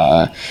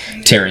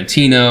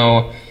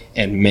Tarantino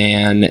and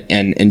Mann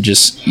and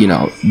just, you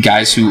know,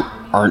 guys who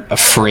aren't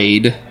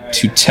afraid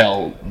to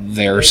tell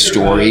their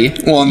story.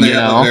 Well, and they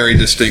have a very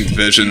distinct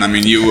vision. I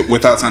mean, you,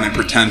 without sounding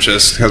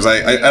pretentious, because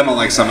I don't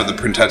like some of the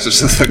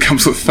pretentiousness that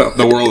comes with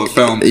the world of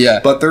film. Yeah.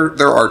 But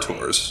they're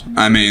auteurs.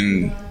 I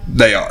mean,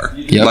 they are.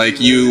 Yep.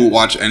 Like, you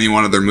watch any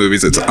one of their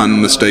movies, it's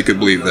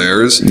unmistakably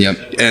theirs.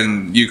 Yep.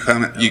 And you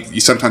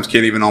sometimes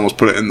can't even almost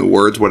put it in the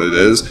words what it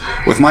is.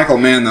 With Michael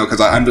Mann, though, because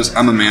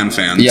I'm a Mann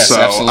fan. Yes,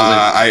 so absolutely.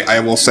 I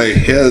will say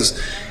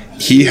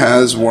he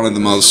has one of the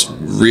most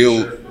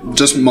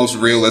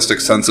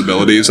realistic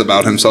sensibilities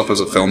about himself as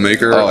a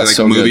filmmaker. Like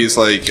so movies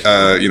good.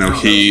 Like you know,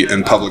 Heat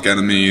and Public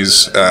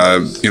Enemies,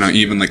 you know,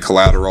 even like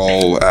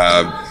Collateral,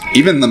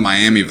 even the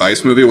Miami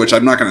Vice movie, which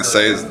I'm not going to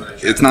say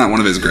it's not one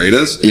of his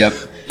greatest. Yep.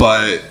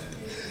 But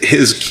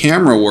his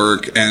camera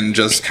work and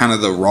just kind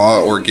of the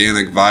raw,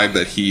 organic vibe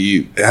that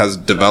he has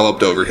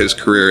developed over his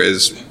career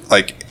is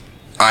like,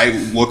 I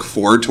look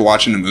forward to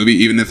watching a movie,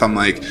 even if I'm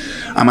like,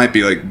 I might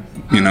be like,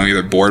 you know,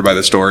 either bored by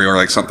the story or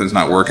like something's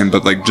not working,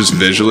 but like just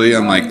visually,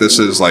 I'm like, this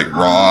is like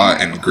raw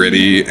and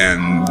gritty,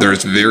 and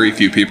there's very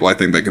few people I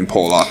think that can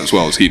pull it off as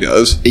well as he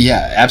does.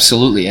 Yeah,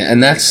 absolutely.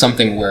 And that's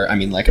something where, I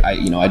mean, like, I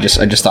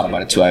just thought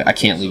about it too. I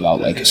can't leave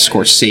out like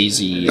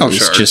Scorsese. Oh, it's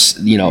sure.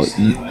 Just, you know,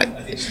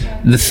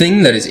 the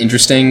thing that is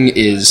interesting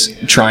is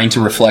trying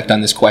to reflect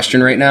on this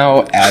question right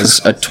now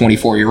as a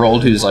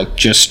 24-year-old who's like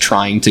just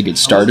trying to get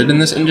started in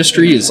this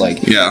industry is like,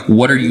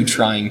 what are you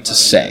trying to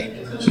say?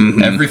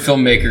 Mm-hmm. Every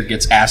filmmaker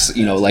gets asked,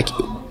 you know, like,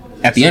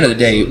 at the end of the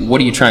day, what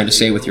are you trying to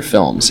say with your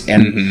films?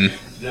 And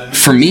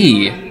for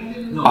me,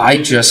 I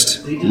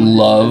just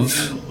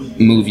love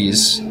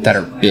movies that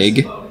are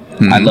big.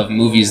 I love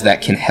movies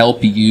that can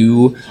help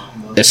you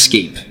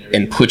escape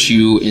and put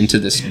you into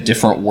this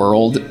different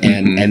world.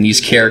 And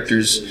these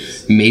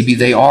characters, maybe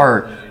they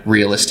are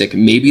realistic.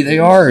 Maybe they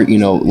are, you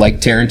know,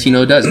 like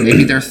Tarantino does.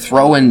 Maybe they're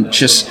throwing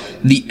just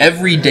the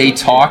everyday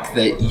talk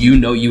that you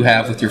know you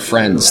have with your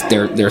friends.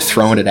 They're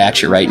throwing it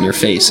at you right in your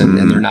face, and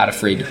they're not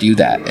afraid to do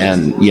that.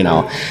 And, you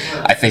know,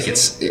 I think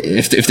it's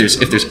if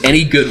there's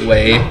any good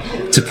way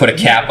to put a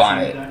cap on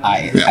it,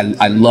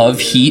 I love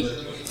Heat,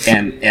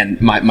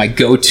 and my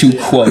go-to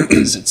quote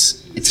is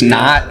it's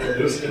not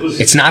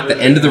the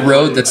end of the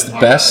road that's the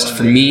best.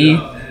 For me,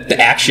 the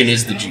action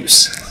is the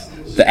juice.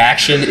 The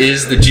action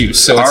is the juice.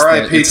 So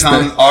R.I.P.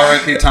 Tom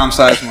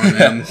Sizemore,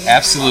 man.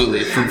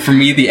 Absolutely. For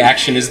me, the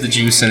action is the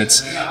juice, and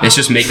it's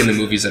just making the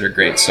movies that are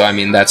great. So I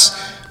mean,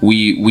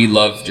 we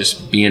love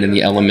just being in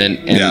the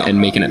element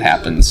and making it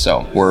happen.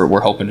 So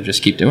we're hoping to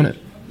just keep doing it.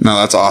 No,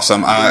 that's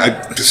awesome.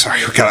 Sorry,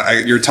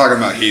 you're talking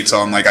about Heat,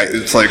 so I'm like,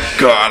 it's like,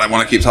 God, I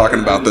want to keep talking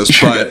about this.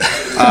 But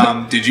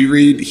did you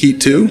read Heat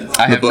 2?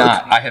 I have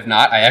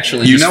not. I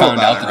actually just found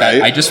out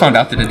that I just found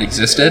out that it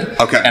existed.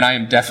 Okay. And I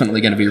am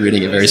definitely going to be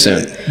reading it very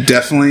soon.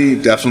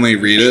 Definitely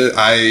read it.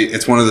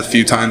 It's one of the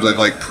few times I've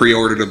like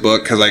pre-ordered a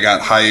book because I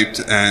got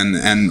hyped,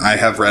 and I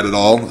have read it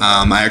all.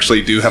 I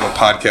actually do have a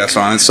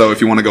podcast on it, so if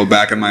you want to go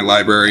back in my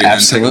library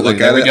and take a look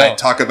at it, I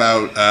talk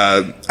about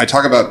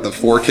the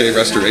 4K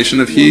restoration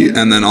of Heat,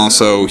 and then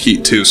also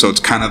Heat 2, so it's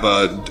kind of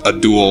a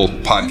dual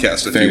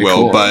podcast, if you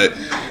will. Cool. But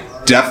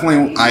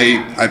definitely,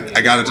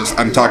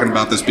 I'm talking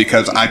about this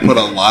because I put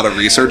a lot of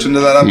research into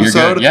that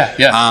episode.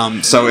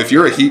 Yeah. So if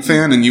you're a Heat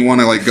fan and you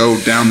want to like go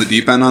down the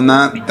deep end on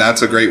that,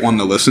 that's a great one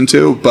to listen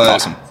to.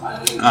 But awesome.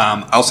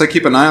 I'll say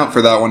keep an eye out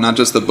for that one, not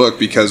just the book,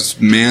 because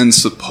Mann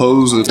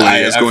supposedly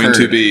is going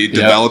to be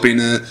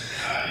developing it.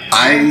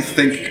 I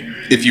think,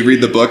 if you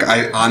read the book,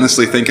 I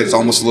honestly think it's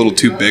almost a little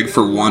too big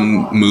for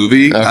one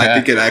movie. Okay. I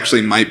think it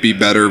actually might be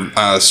better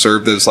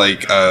served as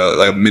like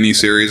a mini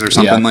series or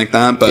something like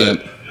that.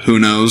 But who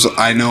knows?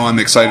 I know I'm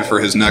excited for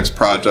his next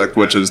project,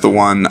 which is the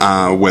one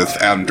with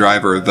Adam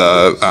Driver,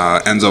 the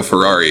Enzo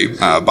Ferrari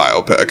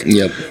biopic.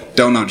 Yep.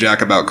 Don't know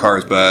jack about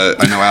cars, but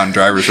I know Adam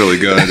Driver's really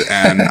good,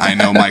 and I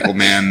know Michael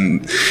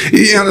Mann.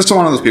 Yeah, it's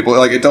one of those people.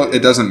 Like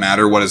it doesn't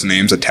matter what his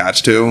name's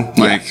attached to.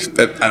 Like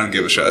I don't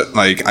give a shit.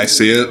 Like I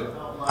see it.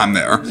 I'm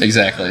there.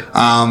 Exactly.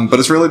 But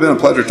it's really been a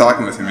pleasure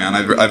talking with you, man.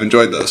 I've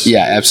enjoyed this.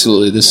 Yeah,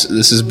 absolutely. This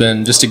has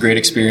been just a great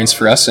experience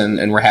for us,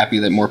 and we're happy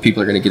that more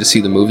people are going to get to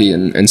see the movie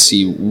and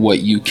see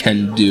what you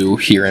can do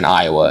here in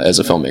Iowa as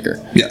a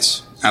filmmaker.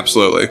 Yes,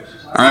 absolutely.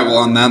 All right, well,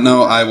 on that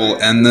note, I will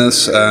end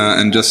this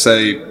and just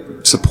say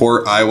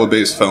support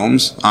Iowa-based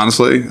films,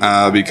 honestly,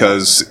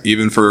 because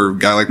even for a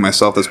guy like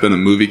myself that's been a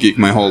movie geek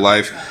my whole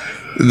life,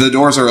 the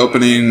doors are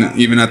opening,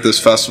 even at this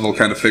festival,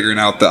 kind of figuring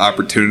out the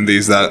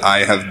opportunities that I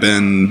have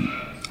been...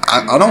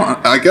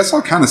 I guess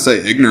I'll kind of say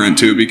ignorant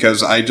to,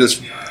 because I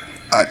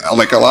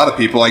like a lot of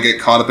people, I get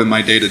caught up in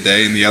my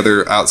day-to-day and the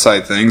other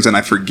outside things, and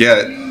I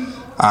forget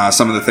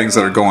some of the things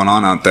that are going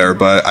on out there.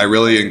 But I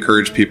really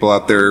encourage people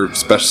out there,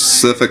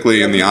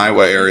 specifically in the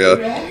Iowa area,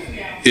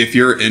 if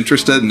you're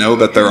interested, know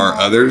that there are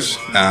others.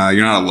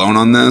 You're not alone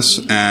on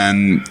this.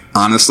 And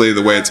honestly,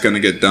 the way it's going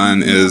to get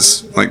done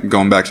is like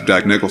going back to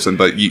Jack Nicholson,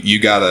 but you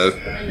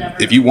gotta,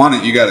 if you want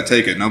it, you gotta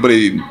take it.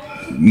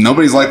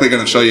 Nobody's likely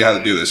going to show you how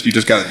to do this. You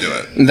just got to do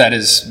it. That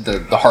is the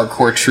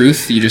hardcore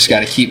truth. You just got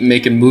to keep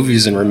making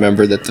movies and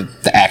remember that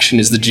the action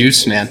is the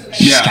juice, man.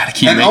 You just got to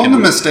keep making own the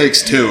movies.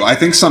 mistakes too. I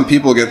think some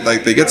people get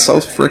so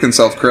freaking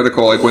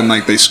self-critical, like when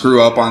like they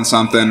screw up on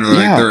something or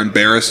like they're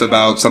embarrassed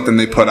about something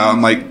they put out.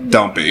 I'm like,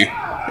 don't be.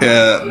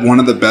 One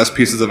of the best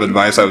pieces of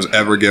advice I was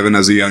ever given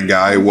as a young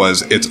guy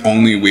was, it's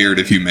only weird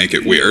if you make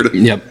it weird.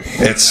 Yep.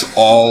 It's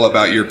all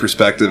about your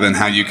perspective and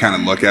how you kind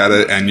of look at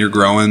it, and you're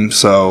growing,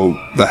 so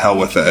the hell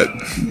with it.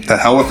 The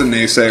hell with the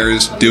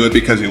naysayers. Do it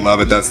because you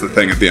love it. That's the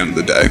thing at the end of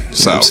the day.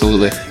 So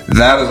absolutely.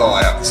 That is all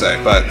I have to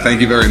say. But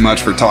thank you very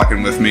much for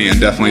talking with me, and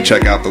definitely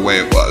check out The Way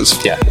It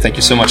Was. Yeah. Thank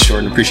you so much,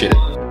 Jordan. Appreciate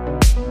it.